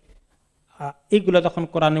দিচ্ছে, এইগুলো যখন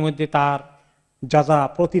কোরআনের মধ্যে তার যাজা,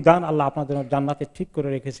 প্রতিদান আল্লাহ আপনার জন্য জান্নাতে ঠিক করে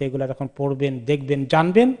রেখেছে, এগুলো যখন পড়বেন, দেখবেন,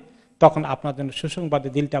 জানবেন, তখন আপনার জন্য সুসংবাদে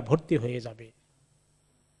দিলটা ভর্তি হয়ে যাবে।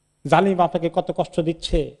 জালিম আপনাকে কত কষ্ট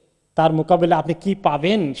দিচ্ছে, তার মোকাবেলা আপনি কি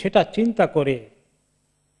পাবেন সেটা চিন্তা করে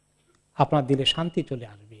আপনার দিলে শান্তি চলে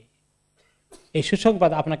আসবে। এই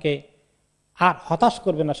সুসংবাদ আপনাকে আর হতাশ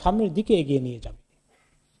করবে না, সামনের দিকে এগিয়ে নিয়ে যাবে।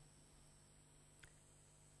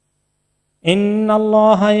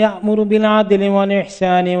 ইন্নাল্লাহা ইয়া'মুরু বিল আদলি ওয়াল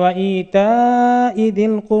ইহসানি ওয়া ইতা'i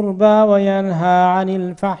যিল কুরবা ওয়া ইয়ানহা আনিল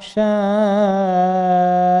ফাহশা'i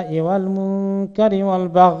ওয়াল মুনকারি ওয়াল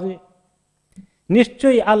বাগই।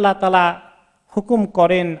 নিশ্চয়ই আল্লাহ তাআলা হুকুম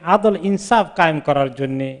করেন আদল ইনসাফ কায়েম করার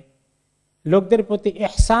জন্যে, লোকদের প্রতি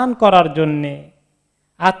ইহসান করার জন্যে,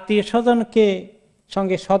 আত্মীয় স্বজনকে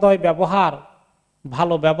সঙ্গে সদয় ব্যবহার,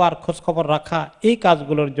 ভালো ব্যবহার, খোঁজখবর রাখা, এই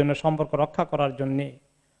কাজগুলোর জন্য, সম্পর্ক রক্ষা করার জন্যে।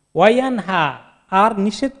 ওয়ায়ানহা, আর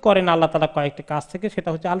নিষেধ করেন আল্লাহ তাআলা কয়েকটি কাজ থেকে, সেটা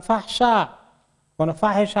হচ্ছে আল ফাহশা, কোন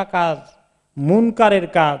ফাহেসা কাজ, মুনকারের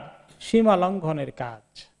কাজ, সীমা লঙ্ঘনের কাজ,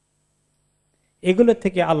 এগুলো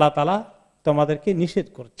থেকে আল্লাহ তাআলা তোমাদেরকে নিষেধ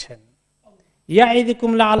করছেন।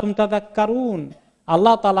 ইয়াইদুকুম লাআল্লাকুম তাযাক্কারুন,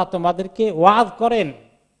 আল্লাহ তাআলা তোমাদেরকে ওয়াজ করেন,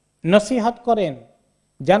 নসিহত করেন,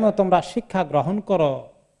 যেন তোমরা শিক্ষা গ্রহণ করো।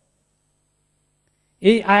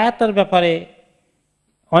 এই আয়াতের ব্যাপারে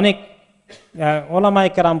অনেক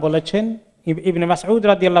উলামায়ে কেরাম বলেছেন, ইবনে মাসউদ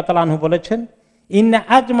রাদিয়াল্লাহু তাআলা আনহু বলেছেন, ইন্না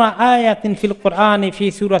আজমা আয়াতিন ফিল কুরআনি ফি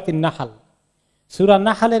সূরাতিন নাহল, সূরা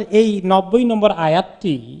নাহলের এই 90 নম্বর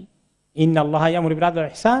আয়াতটি, ইন্নাল্লাহা ইয়া'মুরু বিল আদলি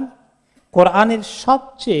ওয়াল ইহসান, কোরআনের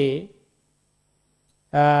সবচেয়ে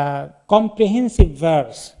কম্প্রিহেন্সিভ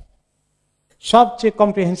ভার্স, সবচেয়ে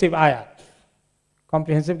কম্প্রিহেন্সিভ আয়াত।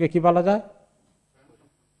 কম্প্রিহেন্সিভকে কি বলা যায়?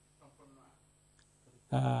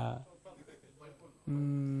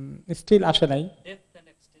 স্টিল আসে নাই,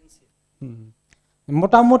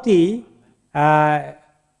 মোটামুটি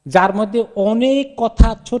যার মধ্যে অনেক কথা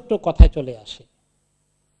ছোট্ট কথায় চলে আসে।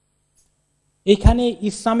 এখানে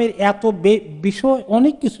ইসলামের এত বিষয়,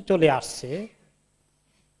 অনেক কিছু চলে আসছে,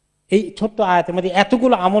 এই ছোট্ট আয়াতের মধ্যে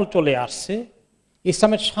এতগুলো আমল চলে আসছে,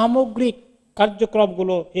 ইসলামের সামগ্রিক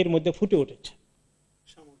কার্যক্রমগুলো এর মধ্যে ফুটে উঠেছে।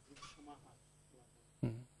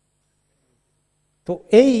 তো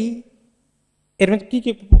এই এর মধ্যে কি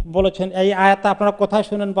কি বলেছেন এই আয়াতটা আপনারা কোথায়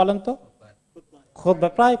শুনেন বলেন তো? খুতবা,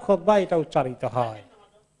 প্রায় খুতবা এটা উচ্চারিত হয়,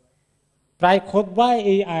 প্রায় খুতবায়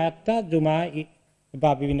এই আয়াতটা, জুমা বা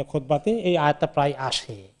বিভিন্ন খুতবাতে এই আয়াতটা প্রায়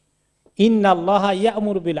আসে। ইন্নাল্লাহা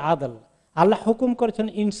ইয়া'মুরু বিল আদল, আল্লাহ হুকুম করেছেন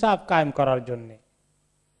ইনসাফ কায়েম করার জন্য।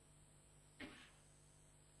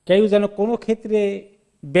 কেউ যেন কোনো ক্ষেত্রে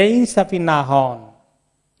বেইনসাফি না হন,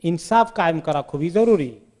 ইনসাফ কায়েম করা খুবই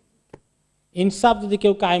জরুরি। ইনসাফ যদি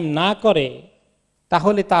কেউ কায়েম না করে,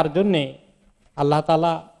 তাহলে তার জন্যে আল্লাহ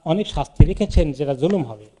তাআলা অনেক শাস্তি রেখেছেন, যেটা জুলুম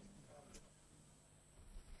হবে।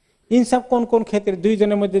 ইনসাফ কোন কোন ক্ষেত্রে?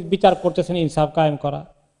 দুইজনের মধ্যে বিচার করতেছেন, ইনসাফ কায়েম করা।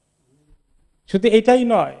 শুধু এটাই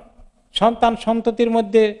নয়, সন্তান সন্ততির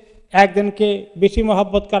মধ্যে একজনকে বেশি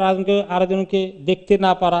মহব্বত করা, আরেকজনকে দেখতে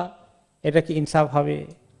না পারা, এটা কি ইনসাফ হবে?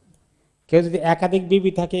 কেউ যদি একাধিক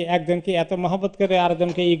বিবি থাকে, একজনকে এত মহব্বত করে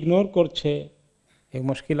আরেকজনকে ইগনোর করছে, এই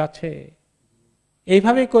মুশকিল আছে।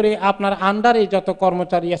 এইভাবে করে আপনার আন্ডারে যত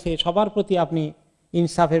কর্মচারী আছে সবার প্রতি আপনি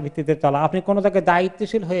ইনসাফের ভিত্তিতে চলা। আপনি কোনো জায়গায়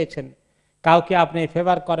দায়িত্বশীল হয়েছেন, কাউকে আপনি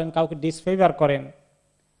ফেভার করেন, কাউকে ডিসফেভার করেন,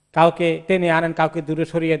 কাউকে টেনে আনেন, কাউকে দূরে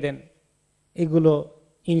সরিয়ে দেন, এগুলো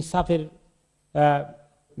ইনসাফের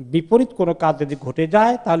বিপরীত কোনো কাজ যদি ঘটে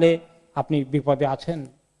যায় তাহলে আপনি বিপদে আছেন।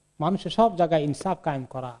 মানুষের সব জায়গায় ইনসাফ কায়েম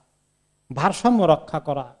করা, ভারসাম্য রক্ষা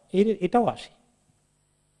করা, এটাও আসে।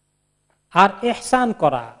 আর ইহসান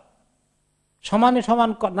করা, সমানে সমান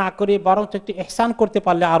না করে বরং একটু ইহসান করতে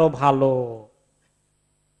পারলে আরো ভালো।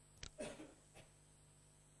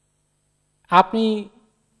 আপনি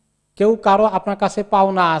কেউ কারো আপনার কাছে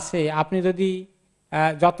পাওনা আছে, আপনি যদি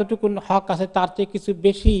যতটুকু হক আছে তার চেয়ে কিছু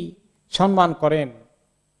বেশি সম্মান করেন,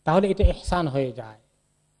 তাহলে এটা ইহসান হয়ে যায়।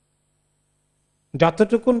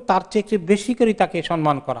 যতটুকুন তার চেয়ে একটু বেশি করে তাকে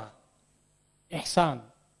সম্মান করা ইহসান,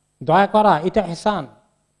 দয়া করা, এটা ইহসান।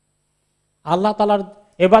 আল্লাহ তাআলার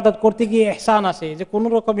ইবাদত করতে গিয়ে ইহসান আছে, যে কোনো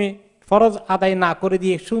রকমে ফরজ আদায় না করে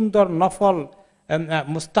দিয়ে সুন্দর নফল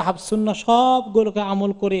মুস্তাহাব সুন্নাহ সবগুলোকে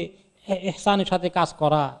আমল করে ইহসানের সাথে কাজ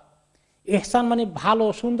করা। ইহসান মানে ভালো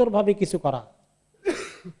সুন্দরভাবে কিছু করা।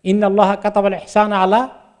 ইন্নাল্লাহা কাতাবাল ইহসান আলা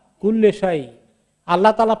কুল্লি শাই,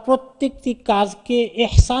 আল্লাহ তাআলা প্রত্যেকটি কাজকে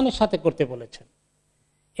ইহসানের সাথে করতে বলেছেন।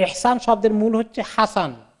 ইহসান শব্দের মূল হচ্ছে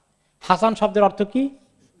হাসান। হাসান শব্দের অর্থ কি?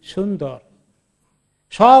 সুন্দর।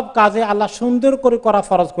 সব কাজে আল্লাহ সুন্দর করে করা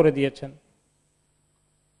ফরজ করে দিয়েছেন।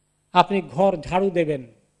 আপনি ঘর ঝাড়ু দেবেন,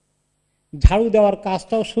 ঝাড়ু দেওয়ার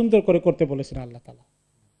কাজটাও সুন্দর করে করতে বলেছেন আল্লাহ তাআলা।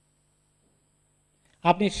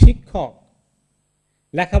 আপনি শিক্ষক,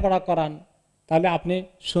 লেখাপড়া করান, তাহলে আপনি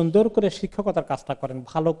সুন্দর করে শিক্ষকতার কাজটা করেন,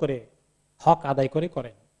 ভালো করে হক আদায় করে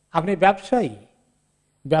করেন। আপনি ব্যবসায়ী,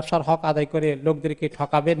 ব্যবসার হক আদায় করে লোকদেরকে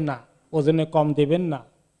ঠকাবেন না, ওজনে কম দেবেন না।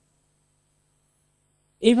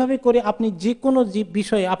 এইভাবে করে আপনি যে কোনো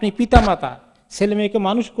বিষয়ে, আপনি পিতামাতা, ছেলে মেয়েকে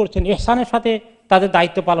মানুষ করছেন, ইহসানের সাথে তাদের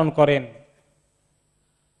দায়িত্ব পালন করেন।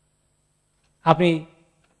 আপনি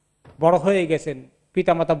বড় হয়ে গেছেন,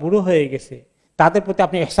 পিতামাতা বুড়ো হয়ে গেছে, তাদের প্রতি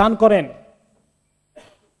আপনি ইহসান করেন,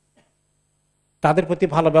 তাদের প্রতি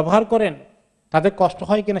ভালো ব্যবহার করেন, তাদের কষ্ট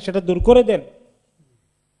হয় কিনা সেটা দূর করে দেন।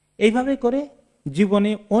 এইভাবে করে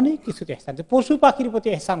জীবনে অনেক কিছুতে ইহসান, পশু পাখির প্রতি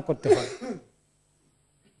ইহসান করতে হয়,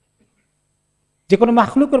 যে কোনো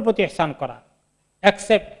মাখলুকের প্রতি ইহসান করা,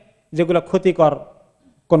 এক্সেপ্ট যেগুলো ক্ষতিকর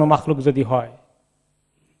কোনো মাখলুক যদি হয়।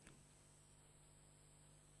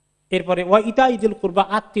 এরপরে ওয়া ইতাইযিল কুরবা,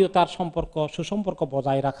 আত্মীয়তার সম্পর্ক, সুসম্পর্ক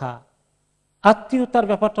বজায় রাখা। আত্মীয়তার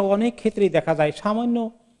ব্যাপারটা অনেক ক্ষেত্রেই দেখা যায়, সামান্য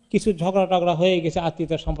কিছু ঝগড়া টগড়া হয়ে গেছে,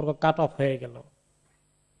 আত্মীয়তার সম্পর্ক কাট অফ হয়ে গেল,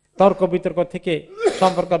 তর্ক বিতর্ক থেকে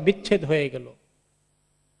সম্পর্ক বিচ্ছেদ হয়ে গেল।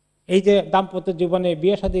 এই যে দাম্পত্য জীবনে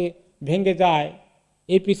বিয়ে শাদী ভেঙে যায়,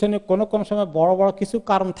 এর পিছনে কোনো কোনো সময় বড় বড় কিছু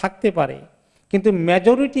কারণ থাকতে পারে, কিন্তু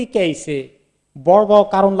মেজরিটি কেসে বড় বড়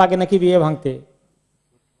কারণ লাগে নাকি বিয়ে ভাঙতে?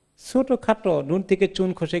 ছোটখাটো নুন থেকে চুন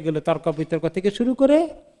খসে গেল, তর্ক বিতর্ক থেকে শুরু করে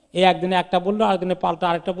এই একদিনে একটা বললো, আরেকদিনে পাল্টা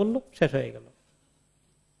আরেকটা বললো, শেষ হয়ে গেল।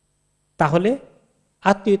 তাহলে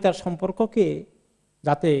আত্মীয়তার সম্পর্ককে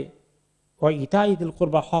যাতে ওই ইতাইযিল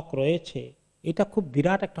কুরবা হক রয়েছে, এটা খুব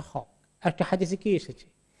বিরাট একটা হক। একটা হাদিসে কি এসেছে,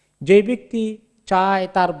 যে ব্যক্তি চায়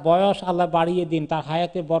তার বয়স আল্লাহ বাড়িয়ে দিন, তার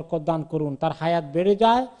হায়াতে বরকত দান করুন, তার হায়াত বেড়ে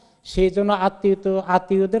যায়, সেই জন্য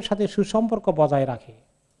আত্মীয়দের সাথে সুসম্পর্ক বজায় রাখে।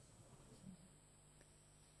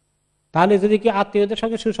 তাহলে যদি কি আত্মীয়দের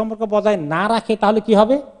সঙ্গে সুসম্পর্ক বজায় না রাখে, তাহলে কি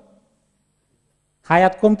হবে?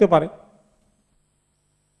 হায়াত কমতে পারে,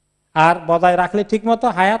 আর বজায় রাখলে ঠিক মতো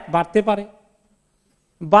হায়াত বাড়তে পারে।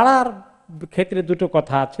 বাড়ার ক্ষেত্রে দুটো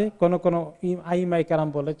কথা আছে। কোন কোন আইমায়ে কেরাম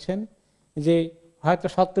বলেছেন যে হয়তো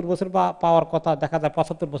 70 বছর বা পাওয়ার কথা, দেখা যায়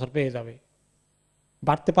 75 বছর পেয়ে যাবে,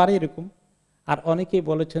 বাড়তে পারে এরকম। আর অনেকেই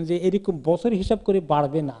বলেছেন যে এরকম বছর হিসাব করে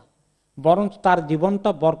বাড়বে না, বরং তার জীবনটা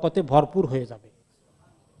বরকতে ভরপুর হয়ে যাবে,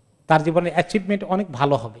 তার জীবনের অ্যাচিভমেন্ট অনেক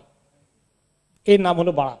ভালো হবে। এর নাম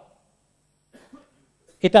হলো বাড়া।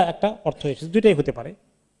 এটা একটা অর্থ এসেছে, দুইটাই হতে পারে।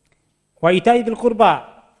 ওয়া ইতাইযিল কুরবা,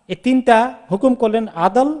 এই তিনটা হুকুম করলেন,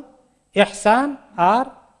 আদল, ইহসান আর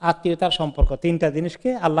আত্মীয়তার সম্পর্ক। তিনটা জিনিসকে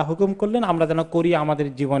আল্লাহ হুকুম করলেন আমরা যেন করি আমাদের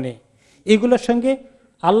জীবনে। এগুলোর সঙ্গে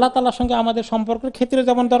আল্লাহ তাআলার সঙ্গে আমাদের সম্পর্কের ক্ষেত্রে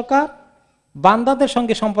যেমন দরকার, বান্দাদের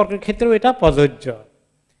সঙ্গে সম্পর্কের ক্ষেত্রেও এটা প্রযোজ্য।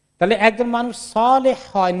 তাহলে একজন মানুষ সালেহ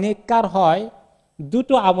হয়, নেককার হয়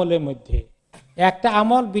দুটো আমলের মধ্যে। একটা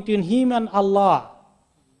আমল বিটুইন হিম অ্যান্ড আল্লাহ,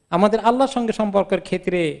 আমাদের আল্লাহর সঙ্গে সম্পর্কের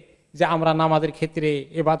ক্ষেত্রে, যে আমরা নামাজের ক্ষেত্রে,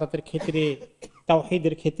 ইবাদতের ক্ষেত্রে,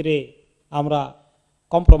 তাওহীদের ক্ষেত্রে আমরা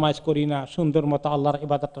কম্প্রোমাইজ করি না, সুন্দর মতো আল্লাহর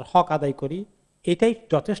ইবাদতের হক আদায় করি, এটাই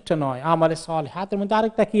যথেষ্ট নয়। আমাদের সালিহাতের মধ্যে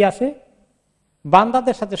আরেকটা কি আছে?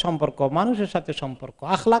 বান্দাদের সাথে সম্পর্ক, মানুষের সাথে সম্পর্ক,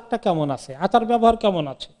 আখলাকটা কেমন আছে, আচার ব্যবহার কেমন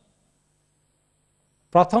আছে।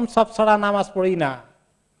 প্রথম সব ছাড়া নামাজ পড়ি না,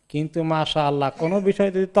 কিন্তু মাশাআল্লাহ কোনো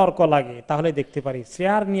বিষয়ে যদি তর্ক লাগে তাহলে দেখতে পারি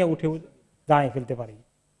চেয়ার নিয়ে উঠে দাঁড়িয়ে ফেলতে পারি,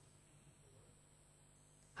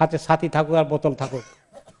 হাতে সাথী থাকুক আর বোতল থাকুক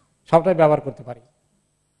সবটাই ব্যবহার করতে পারি।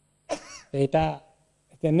 এটা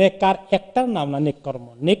নেককার একটার নাম না, নেককর্ম।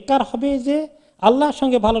 নেককার হবে যে আল্লাহর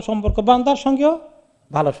সঙ্গে ভালো সম্পর্ক, বান্দার সঙ্গেও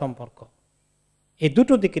ভালো সম্পর্ক, এই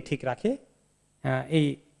দুটো দিকে ঠিক রাখে। এই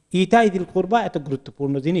ইতাইদিল কুরবা এত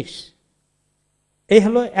গুরুত্বপূর্ণ জিনিস। এই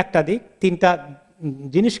হলো একটা দিক। তিনটা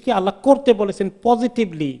জিনিসকে আল্লাহ করতে বলেছেন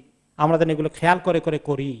পজিটিভলি, আমরা যেন এগুলো খেয়াল করে করে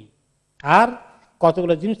করি। আর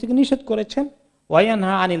কতগুলো জিনিস থেকে নিষেধ করেছেন,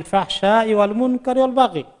 ওয়ায়ানহা আনিল ফাহশাই ওয়াল মুনকারি ওয়াল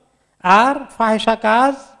বাগি, আর ফাহেসা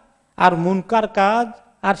কাজ আর মুনকার কাজ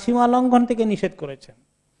আর সীমা লঙ্ঘন থেকে নিষেধ করেছেন।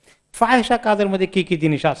 ফাহেসা কাজের মধ্যে কি কি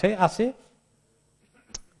জিনিস আছে?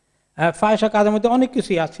 ফাহেসা কাজের মধ্যে অনেক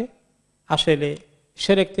কিছুই আছে। আসলে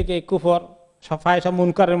শিরক থেকে কুফর, ফাহেসা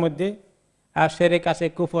মুনকারের মধ্যে শিরক আছে,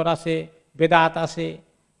 কুফর আছে, বেদাত আছে,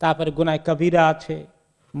 তারপরে গুনাহ কবিরা আছে,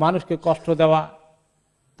 মানুষকে কষ্ট দেওয়া,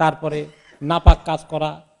 তারপরে নাপাক কাজ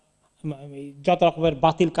করা, যত রকমের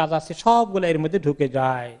বাতিল কাজ আছে সবগুলো এর মধ্যে ঢুকে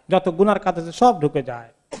যায়, যত গুনার কাজ আছে সব ঢুকে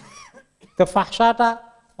যায়। তো ফাহশাটা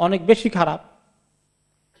অনেক বেশি খারাপ,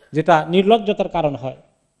 যেটা নির্লজ্জতার কারণ হয়।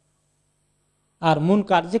 আর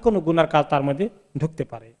মুনকার যে কোনো গুনার কাজ তার মধ্যে ঢুকতে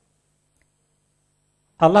পারে।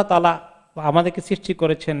 আল্লাহ তাআলা আমাদেরকে সৃষ্টি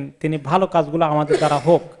করেছেন, তিনি ভালো কাজগুলো আমাদের দ্বারা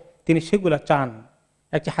হোক, তিনি সেগুলো চান।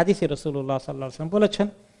 একটি হাদিসে রাসূলুল্লাহ সাল্লাল্লাহু আলাইহি ওয়াসাল্লাম বলেছেন,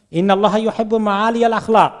 ইন্নাল্লাহা ইউহিব্বু মাআলিয়াল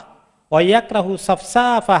আখলাক ওয়া ইয়াকরাহু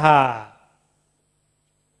সাফসাফাহা।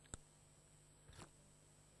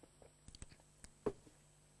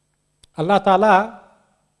 আল্লাহ তাআলা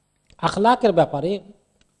আখলাকের ব্যাপারে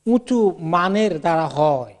উঁচু মানের দ্বারা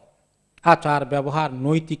হয়, আচার ব্যবহার,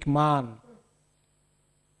 নৈতিক মান,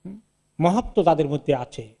 মহত্ব যাদের মধ্যে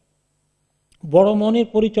আছে, বড় মনের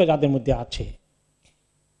পরিচয় যাদের মধ্যে আছে,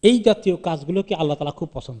 এই জাতীয় কাজগুলোকে আল্লাহ তাআলা খুব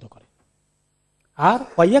পছন্দ করে। আর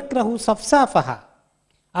ওয়ায়াকরাহু সাফসাফাহা,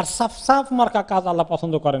 আর সাফসাফ মার্কা কাজ আল্লাহ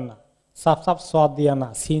পছন্দ করেন না। সাফসাফ সাদ দিয়া না,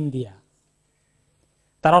 সিন দিয়া।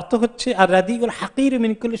 তার অর্থ হচ্ছে আর রাদিউল হাকির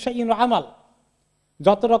মিন কুল্লি শাইইন আমাল,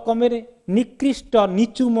 যত রকমের নিকৃষ্ট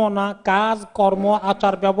নিচু মনা কাজ, কর্ম,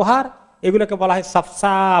 আচার ব্যবহার, এগুলোকে বলা হয়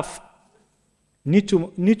সাফসাফ, নিচু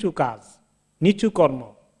নিচু কাজ, নিচু কর্ম,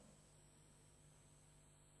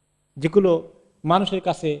 যেগুলো মানুষের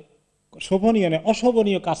কাছে শোভনীয় নয়,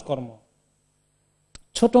 অশোভনীয় কাজকর্ম।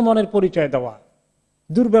 ছোট মনের পরিচয় দেওয়া,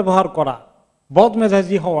 দুর্ব্যবহার করা,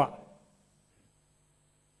 বদমেজাজি হওয়া,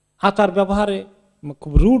 আচার ব্যবহারে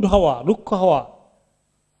খুব রুড হওয়া, রুক্ষ হওয়া,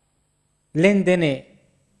 লেনদেনে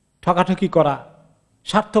ঠকাঠকি করা,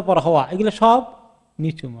 স্বার্থপর হওয়া, এগুলো সব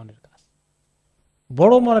নিচু মনের কাজ।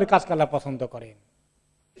 বড় মনের কাজকে আল্লাহ পছন্দ করেন।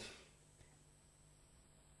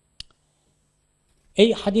 এই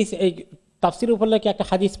হাদিস, এই তাফসির উপলক্ষে একটা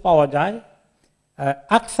হাদিস পাওয়া যায়।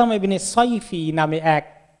 আকসাম ইবনে সাইফি নামে এক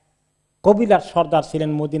কবিলার সর্দার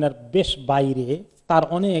ছিলেন মদিনার বেশ বাইরে, তার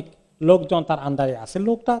অনেক লোকজন তার আন্ডারে আছে।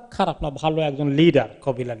 লোকটা খারাপ না, ভালো একজন লিডার,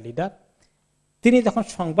 কবিলার লিডার। তিনি যখন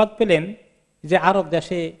সংবাদ পেলেন যে আরব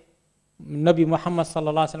দেশে নবী মুহাম্মদ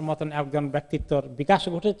সাল্লাল্লাহু আলাইহি ওয়াসাল্লামের মতন একজন ব্যক্তিত্বর বিকাশ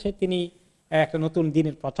ঘটেছে, তিনি একটা নতুন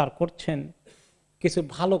দিনের প্রচার করছেন, কিছু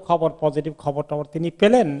ভালো খবর, পজিটিভ খবর টবর তিনি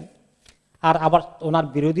পেলেন। আর আবার ওনার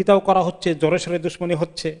বিরোধিতাও করা হচ্ছে, জোরে সোরে দুশ্মনী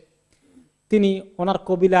হচ্ছে। তিনি ওনার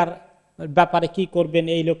কবিলার ব্যাপারে কি করবেন,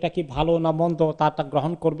 এই লোকটা কি ভালো না মন্দ, তারটা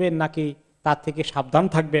গ্রহণ করবেন নাকি তার থেকে সাবধান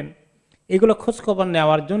থাকবেন, এগুলো খোঁজখবর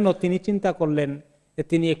নেওয়ার জন্য তিনি চিন্তা করলেন যে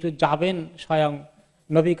তিনি একটু যাবেন, স্বয়ং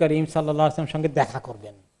নবী করিম সাল্লাল্লাহু আলাইহি ওয়াসাল্লামের সঙ্গে দেখা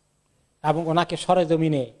করবেন এবং ওনাকে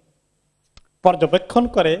সরেজমিনে পর্যবেক্ষণ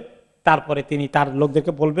করে তারপরে তিনি তার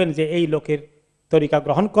লোকদেরকে বলবেন যে এই লোকের তরিকা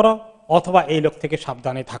গ্রহণ করো অথবা এই লোক থেকে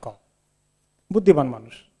সাবধানে থাকো। বুদ্ধিমান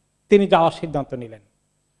মানুষ, তিনি যাওয়ার সিদ্ধান্ত নিলেন।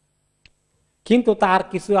 কিন্তু তার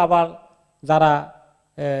কিছু আবার যারা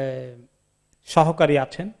সহকারী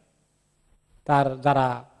আছেন, তার যারা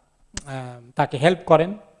তাকে হেল্প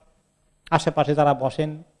করেন, আশেপাশে যারা বসেন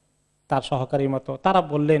তার সহকারীর মতো, তারা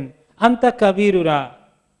বললেন আনতা কাবীরুনা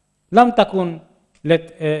লাম তাকুন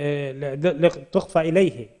তুখফা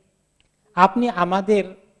ইলাইহি, আপনি আমাদের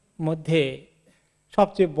মধ্যে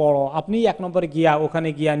সবচেয়ে বড়, আপনি এক নম্বরে গিয়া ওখানে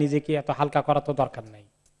গিয়া নিজেকে এত হালকা করা তো দরকার নাই,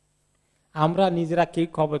 আমরা নিজেরা কি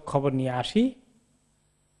খবর নিয়ে আসি,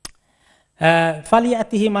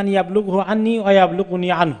 ফালিয়াতিহি মান ইয়াবলুগহু আন্নী ওয়া ইয়াবলুগুনি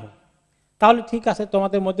আনহু। তাহলে ঠিক আছে,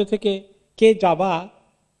 তোমাদের মধ্যে থেকে কে যাবা,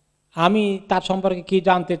 আমি তার সম্পর্কে কি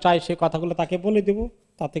জানতে চাই সে কথাগুলো তাকে বলে দেব,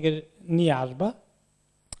 তা থেকে নিয়ে আসবা,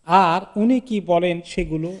 আর উনি কি বলেন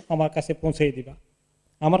সেগুলো আমার কাছে পৌঁছে দিবা।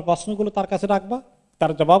 আমার প্রশ্নগুলো তার কাছে রাখবা,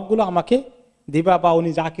 তার জবাবগুলো আমাকে দিবা, বা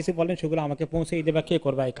উনি যা কিছু বলেন সেগুলো আমাকে পৌঁছে দেবা। কে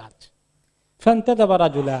করবা এই কাজ? ফান্তাদাবা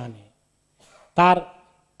রাজুলানি, তার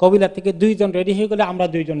কবিলা থেকে 2 জন রেডি হয়ে গেলে আমরা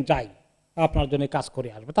 2 জন যাই, আপনার জন্য কাজ করে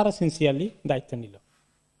আসবো। তারা সিনসিয়ারলি দায়িত্ব নিল।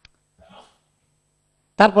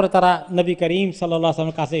 তারপরে তারা নবী করিম সাল্লাল্লাহু আলাইহি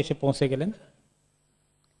ওয়াসাল্লামের কাছে এসে পৌঁছে গেলেন,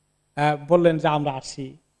 বললেন যে আমরা আসছি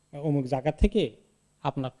অমুক জায়গা থেকে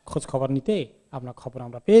আপনার খোঁজ খবর নিতে, আপনার খবর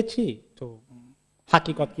আমরা পেয়েছি, তো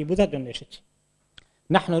হাকিকত কি বোঝার জন্য এসেছি।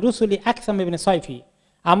 নাহনু রুসুলি আকসাম ইবনে সাইফি,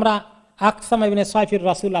 আমরা আকসাম ইবনে সাইফির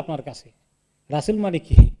রাসূল আপনার কাছে। রাসূল মানে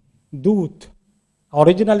কি? দূত।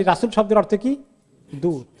 অরিজিনালি রাসূল শব্দের অর্থ কি?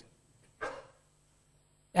 দূত।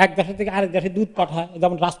 এক দেশ থেকে আরেক দেশে দূত পাঠায়,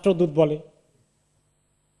 যেমন রাষ্ট্রদূত বলে।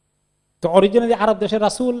 তো অরিজিনালি আরব দেশের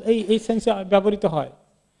রাসূল এই সেন্সে ব্যবহৃত হয়।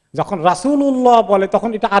 যখন রাসূলুল্লাহ বলে তখন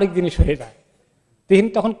এটা আরেক জিনিস হয়ে যায়। তিনি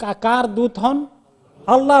তখন কার দূত হন?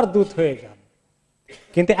 আল্লাহর দূত হয়ে যান।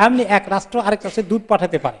 কিন্তু এমনি এক রাষ্ট্র আরেক রাষ্ট্রে দূত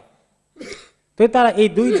পাঠাতে পারে। তো তারা এই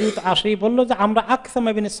 2 দূত আসেই বললো যে আমরা আকসাম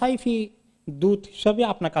ইবনে সাইফি দূত হিসেবে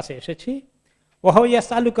আপনার কাছে এসেছি। ওয়া হুয়া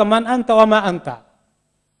ইয়াসআলুকা মান আনতা ওয়া মা আনতা।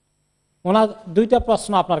 ওনার 2টা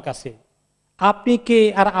প্রশ্ন আপনার কাছে, আপনি কে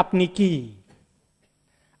আর আপনি কি।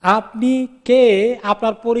 আপনি কে,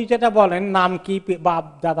 আপনার পরিচয়টা বলেন, নাম কি, বাপ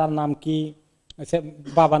দাদার নাম কি,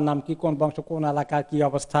 বাবার নাম কি, কোন বংশ, কোন এলাকার কি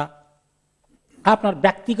অবস্থা, আপনার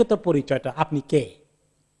ব্যক্তিগত পরিচয়টা, আপনি কে।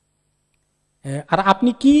 আর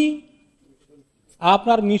আপনি কি,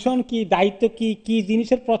 আপনার মিশন কি, দায়িত্ব কি, কি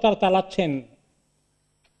জিনিসের প্রচার চালাচ্ছেন,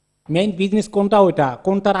 মেইন বিজনেস কোনটা, ওইটা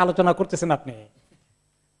কোনটার আলোচনা করতেছেন আপনি,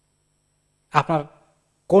 আপনার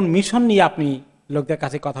কোন মিশন নিয়ে আপনি লোকদের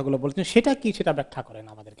কাছে কথাগুলো বলছেন সেটা কি, সেটা ব্যাখ্যা করেন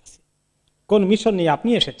আমাদের কাছে, কোন মিশন নিয়ে আপনি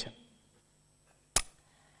এসেছেন।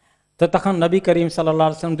 তো তখন নবী করিম সাল্লাল্লাহু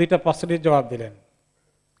আলাইহি ওয়াসাল্লাম 2টা প্রশ্নের জবাব দিলেন,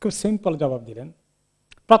 খুব সিম্পল জবাব দিলেন।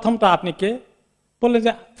 প্রথমটা, আপনি কে? বললেন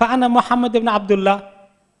যে ফাআনা মুহাম্মদ ইবনে আব্দুল্লাহ,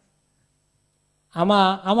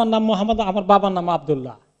 আমার নাম মুহাম্মদ, আমার বাবার নাম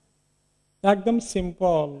আব্দুল্লাহ। একদম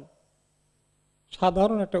সিম্পল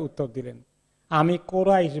সাধারণ একটা উত্তর দিলেন। আমি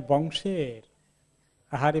কুরাইশ বংশের।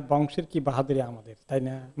 আহারে, বংশের কি বাহাদুরি আমাদের, তাই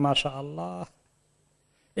না? মাশাআল্লাহ।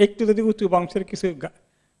 একটু যদি উঁচু বংশের কিছু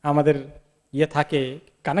আমাদের ইয়ে থাকে,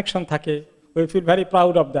 কানেকশন থাকে, we feel very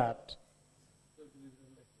proud of that,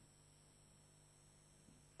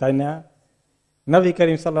 তাই না? নবী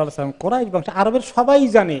করিম সাল্লাল্লাহু আলাইহি ওয়াসাল্লাম কুরাইশ বংশ, আরবের সবাই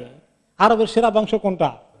জানে আরবের সেরা বংশ কোনটা,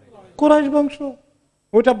 কুরাইশ বংশ।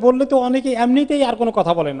 ওইটা বললে তো অনেকে এমনিতেই আর কোনো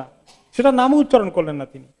কথা বলে না, সেটা নামও উচ্চারণ করলেন না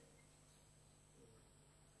তিনি।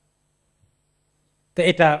 তো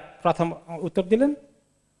এটা প্রথম উত্তর দিলেন।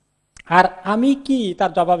 আর আমি কি,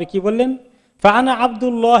 তার জবাবে কি বললেন? ফাআনা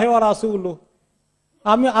আব্দুল্লাহ ওয়া রাসূলুহু,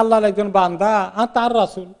 আমি আল্লাহর একজন বান্দা আর তার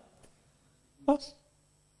রাসূল।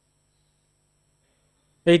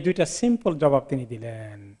 এই 2টা সিম্পল জবাব তিনি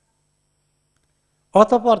দিলেন।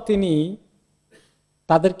 অতঃপর তিনি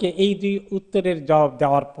তাদেরকে এই 2 উত্তরের জবাব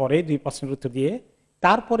দেওয়ার পরে, 2 প্রশ্নের উত্তর দিয়ে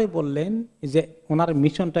তারপরে বললেন যে ওনার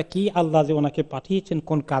মিশনটা কি, আল্লাহ যে ওনাকে পাঠিয়েছেন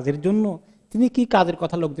কোন কাজের জন্য, তিনি কি কাজের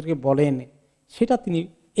কথা লোকদেরকে বলেন, সেটা তিনি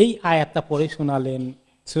এই আয়াতটা পড়ে শোনালেন।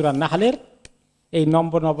 সূরা নাহলের এই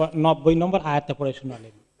 90 নম্বর আয়াতটা পড়ে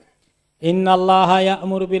শোনালেন। ইন্নাল্লাহা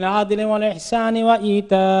ইয়া'মুরু বিল আদলি ওয়াল ইহসানি ওয়া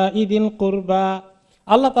ইতা'i যিল কুরবা।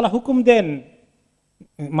 আল্লাহ তাআলা হুকুম দেন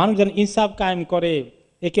মানুষ যেন ইনসাফ কায়েম করে,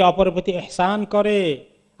 একে অপরের প্রতি ইহসান করে,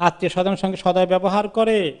 আত্মীয় স্বজনের সঙ্গে সদয় ব্যবহার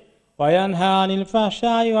করে, ওয়া ইয়ানহা আনিল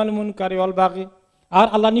ফাহশাই ওয়াল মুনকারি ওয়াল বাগি। আর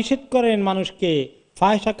আল্লাহ নিষেধ করেন মানুষকে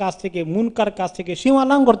ফাহিশা কাজ থেকে, মুনকার কাজ থেকে, সীমা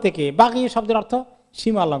লঙ্ঘন থেকে। বাগি শব্দের অর্থ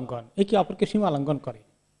সীমা লঙ্ঘন, একে অপরকে সীমা লঙ্ঘন করে,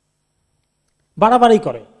 বাড়াবাড়ি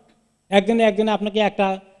করে। একজনে আপনাকে একটা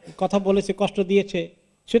কথা বলেছে, কষ্ট দিয়েছে,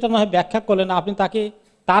 সেটা না হয় ব্যাখ্যা করলেন, আপনি তাকে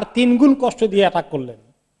তার 3 গুণ কষ্ট দিয়ে অ্যাটাক করলেন,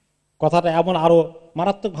 কথাটা এমন আরো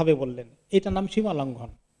মারাত্মক ভাবে বললেন, এটার নাম সীমা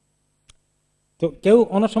লঙ্ঘন। তো কেউ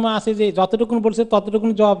অনেক সময় আছে যে যতটুকুন বলছে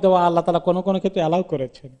ততটুকুন জবাব দেওয়া আল্লাহ তাআলা কোনো কোনো ক্ষেত্রে অ্যালাউ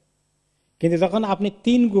করেছেন, কিন্তু যখন আপনি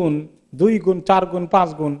 3 গুণ, 2 গুণ, 4 গুণ, 5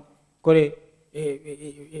 গুণ করে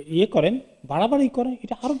ইয়ে করেন, বাড়াবাড়ি করেন,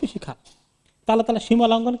 এটা আরো বেশি খারাপ। আল্লাহ তাআলা সীমা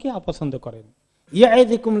লঙ্ঘনকে অপছন্দ করেন।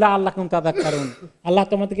 ইয়াইযুকুম লাআল্লাকুম তাযাক্কারুন, আল্লাহ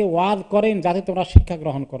তোমাদেরকে ওয়াজ করেন যাতে তোমরা শিক্ষা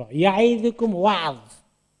গ্রহণ করো। ইয়াইযুকুম ওয়াজ,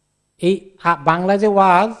 এই বাংলা যে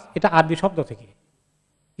ওয়াজ, এটা আরবি শব্দ থেকে,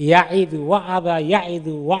 ইয়াইদু ওয়াআযা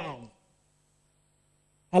ইয়াইদু ওয়াজ।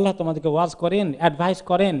 আল্লাহ তোমাদেরকে ওয়াজ করেন, অ্যাডভাইস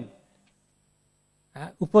করেন,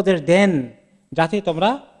 উপদেশ দেন যাতে তোমরা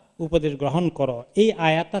উপদেশ গ্রহণ করো, এই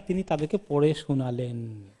আয়াতটা তিনি তাদেরকে পড়ে শোনালেন।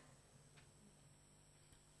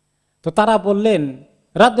 তো তারা বললেন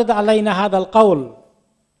রাদ্দাদ আলাইনা হাদাল কাউল,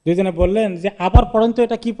 দুজনে বললেন যে আবার পড়েন তো,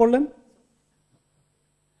 এটা কি পড়লেন?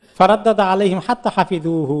 ফারাদ্দাদা আলাইহিম হাত্তা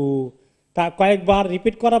হাফিজুহু, তা কয়েকবার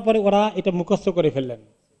রিপিট করার পরে ওরা এটা মুখস্থ করে ফেললেন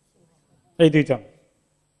এই দুইজন।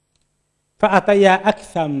 ফাআতাইয়া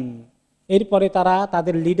আকসাম, এরপরে তারা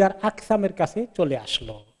তাদের লিডার আকসামের কাছে চলে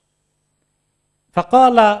আসলো।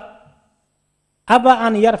 ফাকালা আবা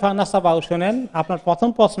আন ইয়ারফা নাসাবাহু, শুনেন আপনার প্রথম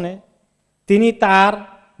প্রশ্নে তিনি তার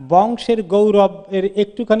বংশের গৌরব এর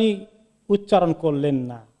একটুখানি উচ্চারণ করলেন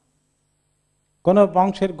না, কোন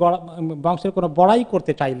বংশের কোন বড়াই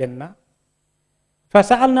করতে চাইলেন না।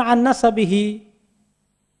 ফাসাআলনা আন নাসাবিহি,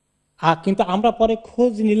 কিন্তু আমরা পরে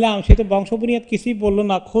খোঁজ নিলাম, সে তো বংশ বুনিয়াদ কিছুই বললো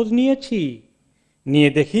না। খোঁজ নিয়েছি, নিয়ে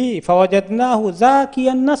দেখি ফাওয়াজাদনাহু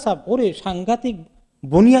যাকিয়ান নাসাব, ওরে সাংঘাতিক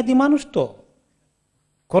বুনিয়াদি মানুষ তো,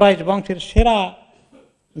 কুরাইশ বংশের সেরা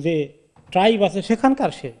যে ট্রাইব আছে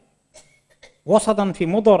সেখানকার সে। ওয়াসাদান ফি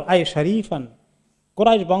মুদর আই শরীফান,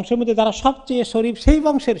 কুরাইশ বংশের মধ্যে যারা সবচেয়ে শরীফ সেই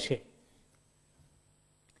বংশের সে।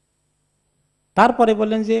 তারপরে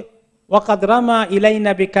বললেন যে ওয়াকাদ রামা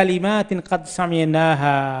ইলাইনা বিকালিমাতিন কাদ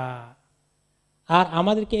সামিনাহা, আর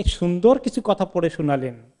আমাদেরকে সুন্দর কিছু কথা পড়ে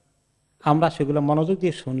শোনালেন, আমরা সেগুলো মনোযোগ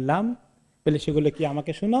দিয়ে শুনলাম। বলে সেগুলো কি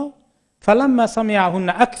আমাকে শোনাও? ফালাম্মা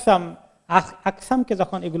সামিআহুন্না আকসাম, আকসামকে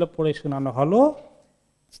যখন এগুলো পড়ে শোনানো হলো,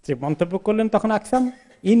 সে মন্তব্য করলেন তখন আকসাম,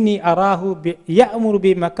 ইন্নী আরাহু ইয়া'মুরু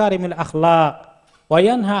বিমাকারিমিল আখলাক ওয়া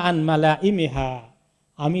ইয়ানহা আন মালাইমিহা,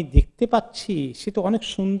 আমি দেখতে পাচ্ছি সে তো অনেক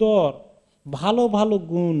সুন্দর, ভালো ভালো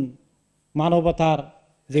গুণ, মানবতার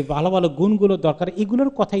যে ভালো ভালো গুণগুলো দরকার এগুলোর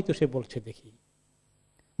কথাই তো সে বলছে। দেখি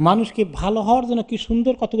মানুষকে ভালো হওয়ার জন্য কি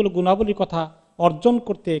সুন্দর কতগুলো গুণাবলীর কথা অর্জন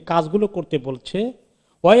করতে, কাজগুলো করতে বলছে।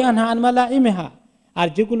 ওয়া ইয়ানহা আন মালাইমিহা, আর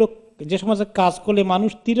যেগুলো যে সমাজে কাজ করলে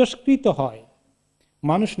মানুষ তিরস্কৃত হয়,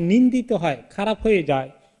 মানুষ নিন্দিত হয়, খারাপ হয়ে যায়,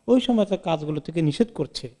 ওই সমাজের কাজগুলো থেকে নিষেধ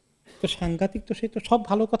করছে। তো সাংঘাতিক, তো সে তো সব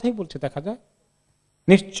ভালো কথাই বলছে দেখা যায়।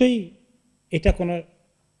 নিশ্চয়ই এটা কোনো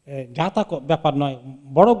জাতা ব্যাপার নয়,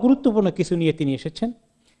 বড় গুরুত্বপূর্ণ কিছু নিয়ে তিনি এসেছেন।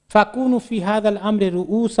 ফাকুনু ফি হাদাল আমরি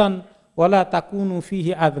রুউসান ওয়ালা তাকুনু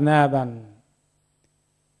ফিহি আযনাবান,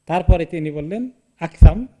 তারপরে তিনি বললেন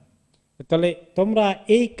আকসাম, তাহলে তোমরা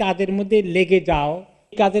এই কাজের মধ্যে লেগে যাও,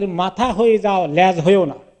 কাজের মাথা হয়ে যাও, লেজ হয়েও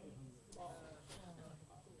না।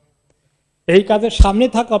 এই কাজের সামনে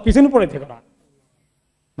থাকো, পিছনে পড়ে থেকো না।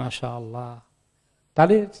 মাশাআল্লাহ,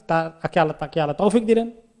 তাহলে তাকে আল্লাহ তৌফিক দিলেন।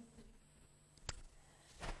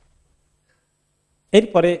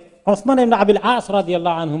 এরপরে ওসমান ইবনে আবিল আস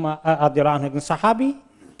রাদিয়াল্লাহু আনহু সাহাবী,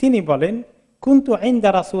 তিনি বলেন কুনতু ইনদা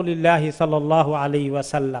রাসূলিল্লাহি সাল্লাল্লাহু আলাইহি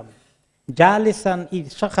ওয়াসাল্লাম জালিসান ইয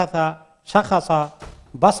শাখাসা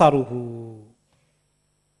বাসারুহু,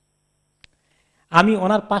 আমি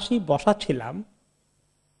ওনার পাশেই বসা ছিলাম,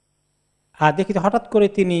 আর দেখি হঠাৎ করে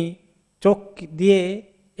তিনি চোখ দিয়ে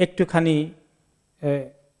একটুখানি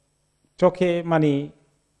চোখে মানে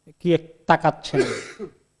কি তাকাচ্ছেন,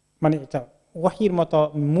 মানে ওয়াহির মতো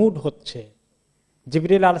মুড হচ্ছে।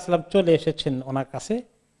 জিবরিল আলাইহিস সালাম চলে এসেছেন ওনার কাছে,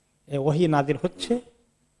 ওয়াহি নাজিল হচ্ছে।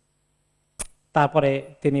 তারপরে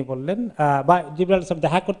তিনি বললেন, বা জিবরিল আলাইহিস সালাম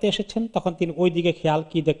দেখা করতে এসেছেন, তখন তিনি ওই দিকে খেয়াল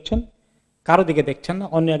কি দেখছেন, কারো দিকে দেখছেন না,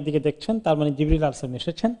 অন্য একদিকে দেখছেন, তার মানে জিবরিল আলাইহিস সালাম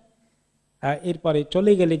এসেছেন। এরপরে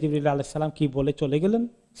চলে গেলে জিবরিল আলাইহিস সালাম কি বলে চলে গেলেন,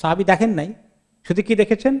 সাহাবী দেখেন নাই, শুধু কি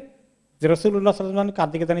দেখেছেন যে রাসূলুল্লাহ সাল্লাল্লাহু আলাইহি ওয়াসাল্লাম কার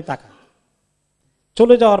দিকে জানি তাকান।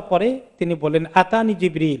 চলে যাওয়ার পরে তিনি বললেন আতানি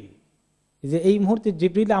জিবরিল, যে এই মুহূর্তে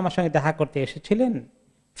জিবরিল আমার সঙ্গে দেখা করতে এসেছিলেন।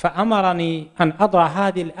 ফাআমারানি আন আদা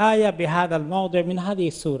হাদিল আয়া বিহাদাল মাওদি' মিন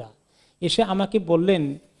হাদিহিস সূরা, এসে আমাকে বললেন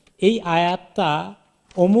এই আয়াতটা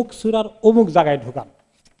অমুক সূরার অমুক জায়গায় ঢোকান।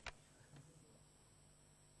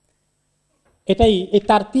 এটাই এই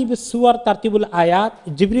তারতিব সুয়ার, তারতিবুল আয়াত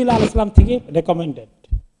জিবরিল আলাইহিস সালাম থেকে রেকমেন্ডেড।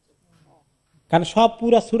 কারণ সব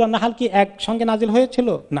পুরা সূরা নাহল কি একসঙ্গে নাজিল হয়েছিল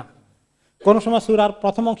না, কোন সময় সূরার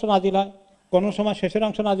প্রথম অংশ নাজিল হয়, কোন সময় শেষের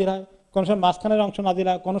অংশ নাজিল হয়, কোন সময় মাঝখানের অংশ নাজিল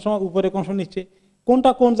হয়, কোন সময় উপরে, কোন সময় নিচে,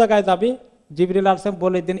 কোনটা কোন জায়গায় যাবে জিবরিল আলাইহিস সালাম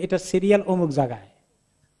বলে দেন এটা সিরিয়াল অমুক জায়গায়।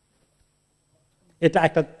 এটা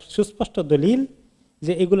একটা সুস্পষ্ট দলিল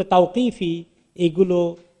যে এগুলো তাওকীফি, এগুলো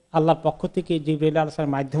আল্লাহর পক্ষ থেকে জিবরিল আলাইহিস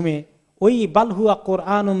সালামের মাধ্যমে ওই বাল হুয়া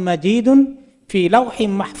কুরআনুম মাজিদুন ফি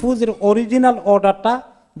লাওহিম মাহফুজের অরিজিনাল অর্ডারটা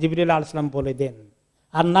জিবরিল আলাইহিস সালাম বলে দেন।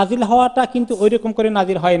 আর নাজিল হওয়াটা কিন্তু ওই রকম করে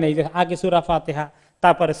নাজিল হয় নাই যে আগে সূরা ফাতিহা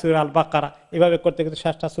তারপরে সূরা আল বাকারা এভাবে করতে করতে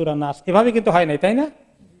শেষটা সূরা নাস, এভাবে কিন্তু হয় নাই, তাই না?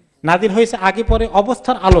 নাজিল হয়েছে আগে পরে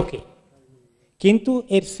অবস্থার আলোকে, কিন্তু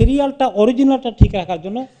এর সিরিয়ালটা অরিজিনালটা ঠিক রাখার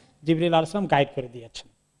জন্য জিবরিল আলাইহিস সালাম গাইড করে দিয়েছেন।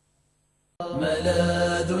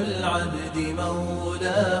 ملاذ العبد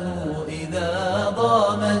مولاه إذا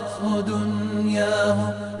ضامته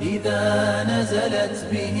دنياه إذا نزلت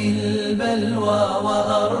به البلوى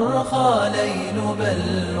وأرخى ليل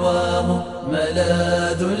بلواه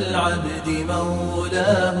ملاذ العبد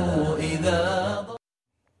مولاه